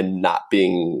game and not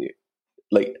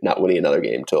winning another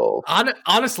game till.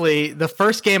 Honestly, the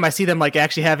first game I see them like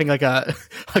actually having like a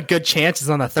good chance is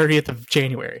on the 30th of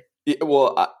January. Yeah,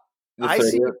 well, I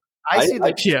see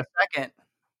the second.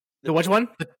 The which one?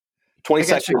 The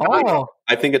 22nd. Oh.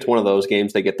 I think it's one of those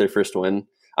games they get their first win.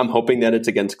 I'm hoping that it's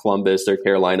against Columbus or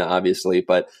Carolina, obviously,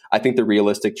 but I think the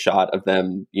realistic shot of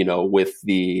them, with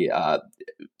the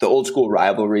old school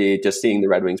rivalry, just seeing the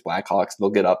Red Wings Blackhawks, they'll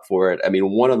get up for it. I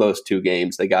mean, one of those two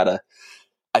games,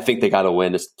 I think they got to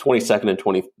win. It's 22nd and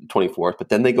 24th, but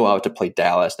then they go out to play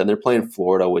Dallas. Then they're playing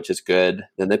Florida, which is good.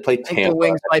 Then they play Tampa. I think the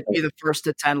Wings might be the first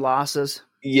to 10 losses.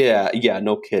 Yeah,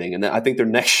 no kidding. And then I think their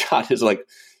next shot is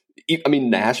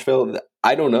Nashville.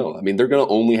 I don't know. I mean, they're going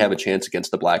to only have a chance against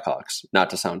the Blackhawks.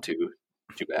 Not to sound too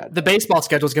bad. The baseball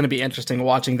schedule is going to be interesting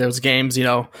watching those games.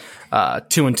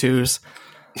 2-2s.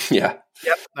 Yeah.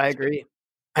 Yep, I agree.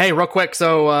 Hey, real quick.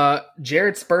 So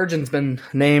Jared Spurgeon's been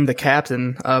named the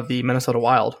captain of the Minnesota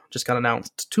Wild. Just got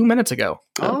announced 2 minutes ago.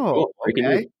 Oh,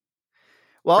 okay.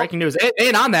 Well, breaking news.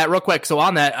 And on that, real quick. So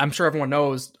on that, I'm sure everyone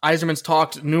knows Yzerman's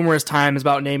talked numerous times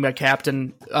about naming a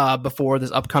captain before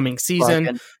this upcoming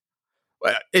season.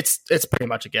 It's pretty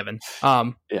much a given.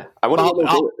 Yeah, I want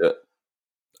to.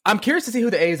 I'm curious to see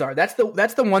who the A's are. That's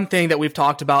the one thing that we've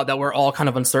talked about that we're all kind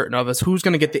of uncertain of is who's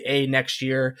going to get the A next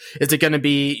year. Is it going to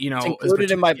be it's included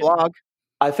in my blog?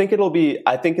 I think it'll be.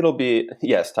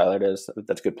 Yes, Tyler, it is.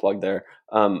 That's a good plug there.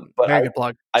 But very good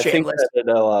plug. I think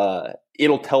that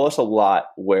it'll tell us a lot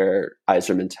where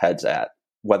Yzerman's head's at,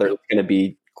 whether it's going to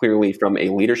be clearly from a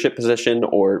leadership position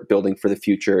or building for the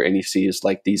future, and he sees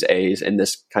like these A's and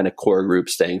this kind of core group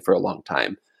staying for a long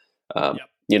time.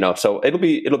 So it'll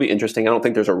be interesting. I don't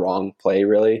think there's a wrong play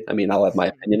really. I mean, I'll have my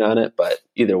opinion on it, but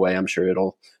either way, I'm sure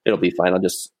it'll be fine. I'll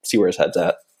just see where his head's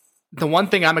at. The one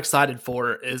thing I'm excited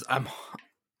for is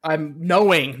I'm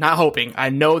knowing, not hoping. I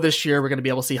know this year we're going to be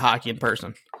able to see hockey in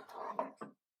person.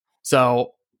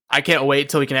 So I can't wait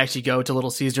till we can actually go to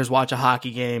Little Caesars, watch a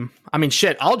hockey game. I mean,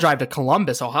 shit, I'll drive to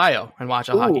Columbus, Ohio, and watch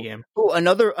a hockey game.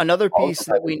 Another piece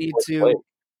that we need to.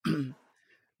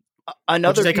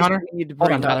 Another piece Connor? We need to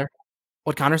bring up. Tyler.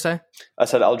 What'd Connor say? I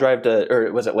said I'll drive to,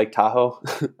 or was it Lake Tahoe?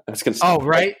 I was going to say. Oh,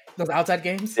 right, those outside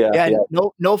games. Yeah.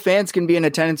 No fans can be in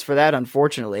attendance for that,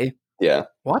 unfortunately. Yeah.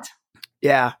 What?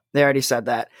 Yeah, they already said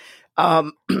that.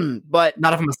 But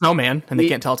Not if I'm a snowman and they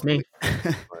can't tell it's me.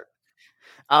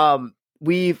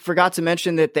 We forgot to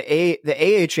mention that the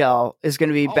AHL is going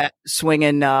to be back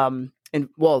swinging.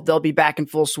 They'll be back in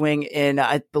full swing in,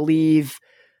 I believe,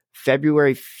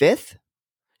 February 5th.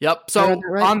 Yep. So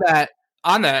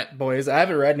on that, boys, I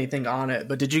haven't read anything on it,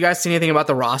 but did you guys see anything about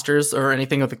the rosters or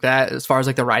anything like that as far as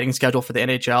like the writing schedule for the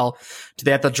NHL? Do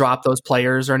they have to drop those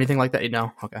players or anything like that?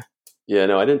 No. Okay. Yeah,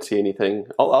 no, I didn't see anything.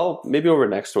 I'll maybe over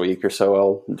next week or so,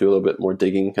 I'll do a little bit more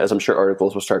digging, as I'm sure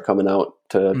articles will start coming out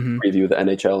to preview the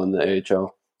NHL and the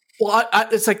AHL. Well,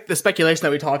 it's like the speculation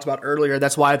that we talked about earlier.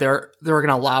 That's why they're going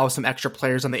to allow some extra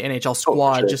players on the NHL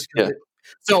squad.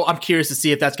 So I'm curious to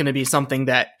see if that's going to be something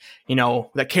that,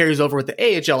 that carries over with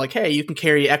the AHL. Like, hey, you can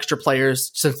carry extra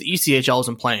players since the ECHL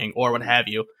isn't playing or what have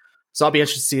you. So I'll be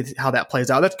interested to see how that plays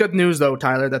out. That's good news, though,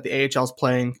 Tyler, that the AHL is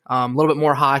playing a little bit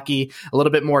more hockey, a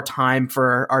little bit more time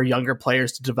for our younger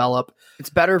players to develop. It's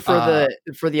better for the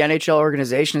NHL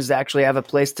organizations to actually have a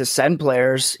place to send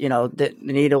players, that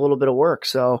need a little bit of work.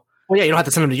 So, well, yeah, you don't have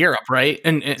to send them to Europe, right?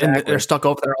 And they're stuck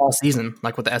over there all season,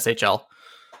 like with the SHL.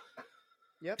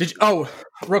 Yep.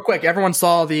 Real quick, everyone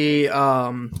saw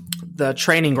the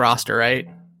training roster, right?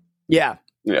 Yeah.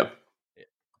 Yeah.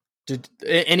 Did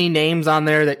any names on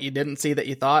there that you didn't see that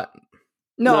you thought?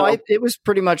 No. It was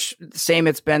pretty much the same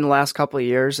it's been the last couple of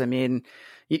years. I mean,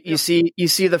 you see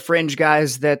the fringe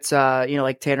guys that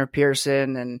like Tanner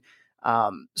Pearson and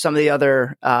some of the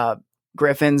other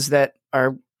Griffins that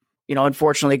are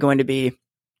unfortunately going to be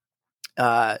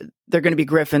they're going to be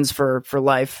Griffins for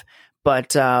life.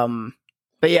 But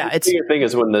yeah, it's the thing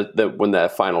is when when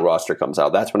that final roster comes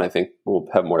out, that's when I think we'll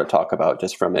have more to talk about,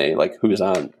 just from a like who's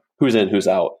in, who's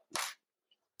out.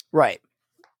 Right.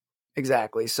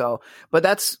 Exactly. So, but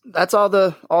that's all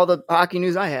the hockey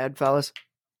news I had, fellas.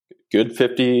 Good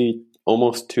 50,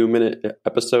 almost 2-minute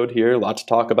episode here. Lots to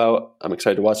talk about. I'm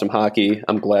excited to watch some hockey.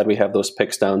 I'm glad we have those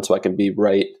picks down so I can be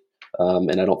right. And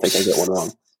I don't think I get one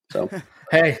wrong. So,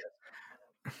 hey,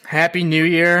 happy New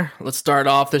Year. Let's start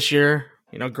off this year.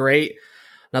 Great.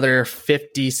 Another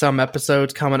 50 some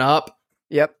episodes coming up.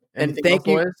 Yep. And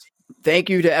thank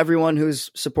you to everyone who's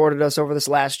supported us over this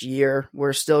last year.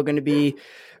 We're still going to be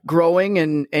growing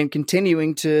and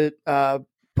continuing to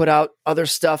put out other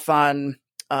stuff on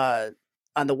the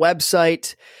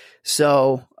website.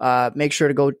 So make sure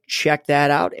to go check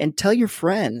that out and tell your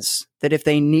friends that if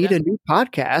they need a new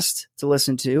podcast to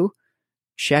listen to,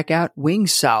 check out Wing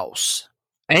Sauce.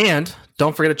 And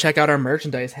don't forget to check out our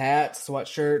merchandise: hats,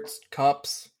 sweatshirts,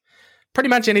 cups. Pretty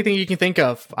much anything you can think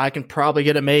of, I can probably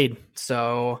get it made.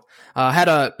 So, had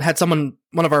one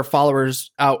of our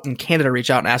followers out in Canada reach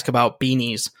out and ask about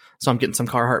beanies. So I'm getting some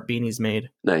Carhartt beanies made.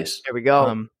 Nice. There we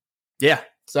go. Yeah.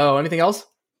 So anything else?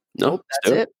 Nope.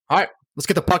 That's it. All right. Let's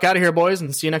get the puck out of here, boys,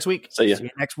 and see you next week. See you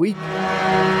next week.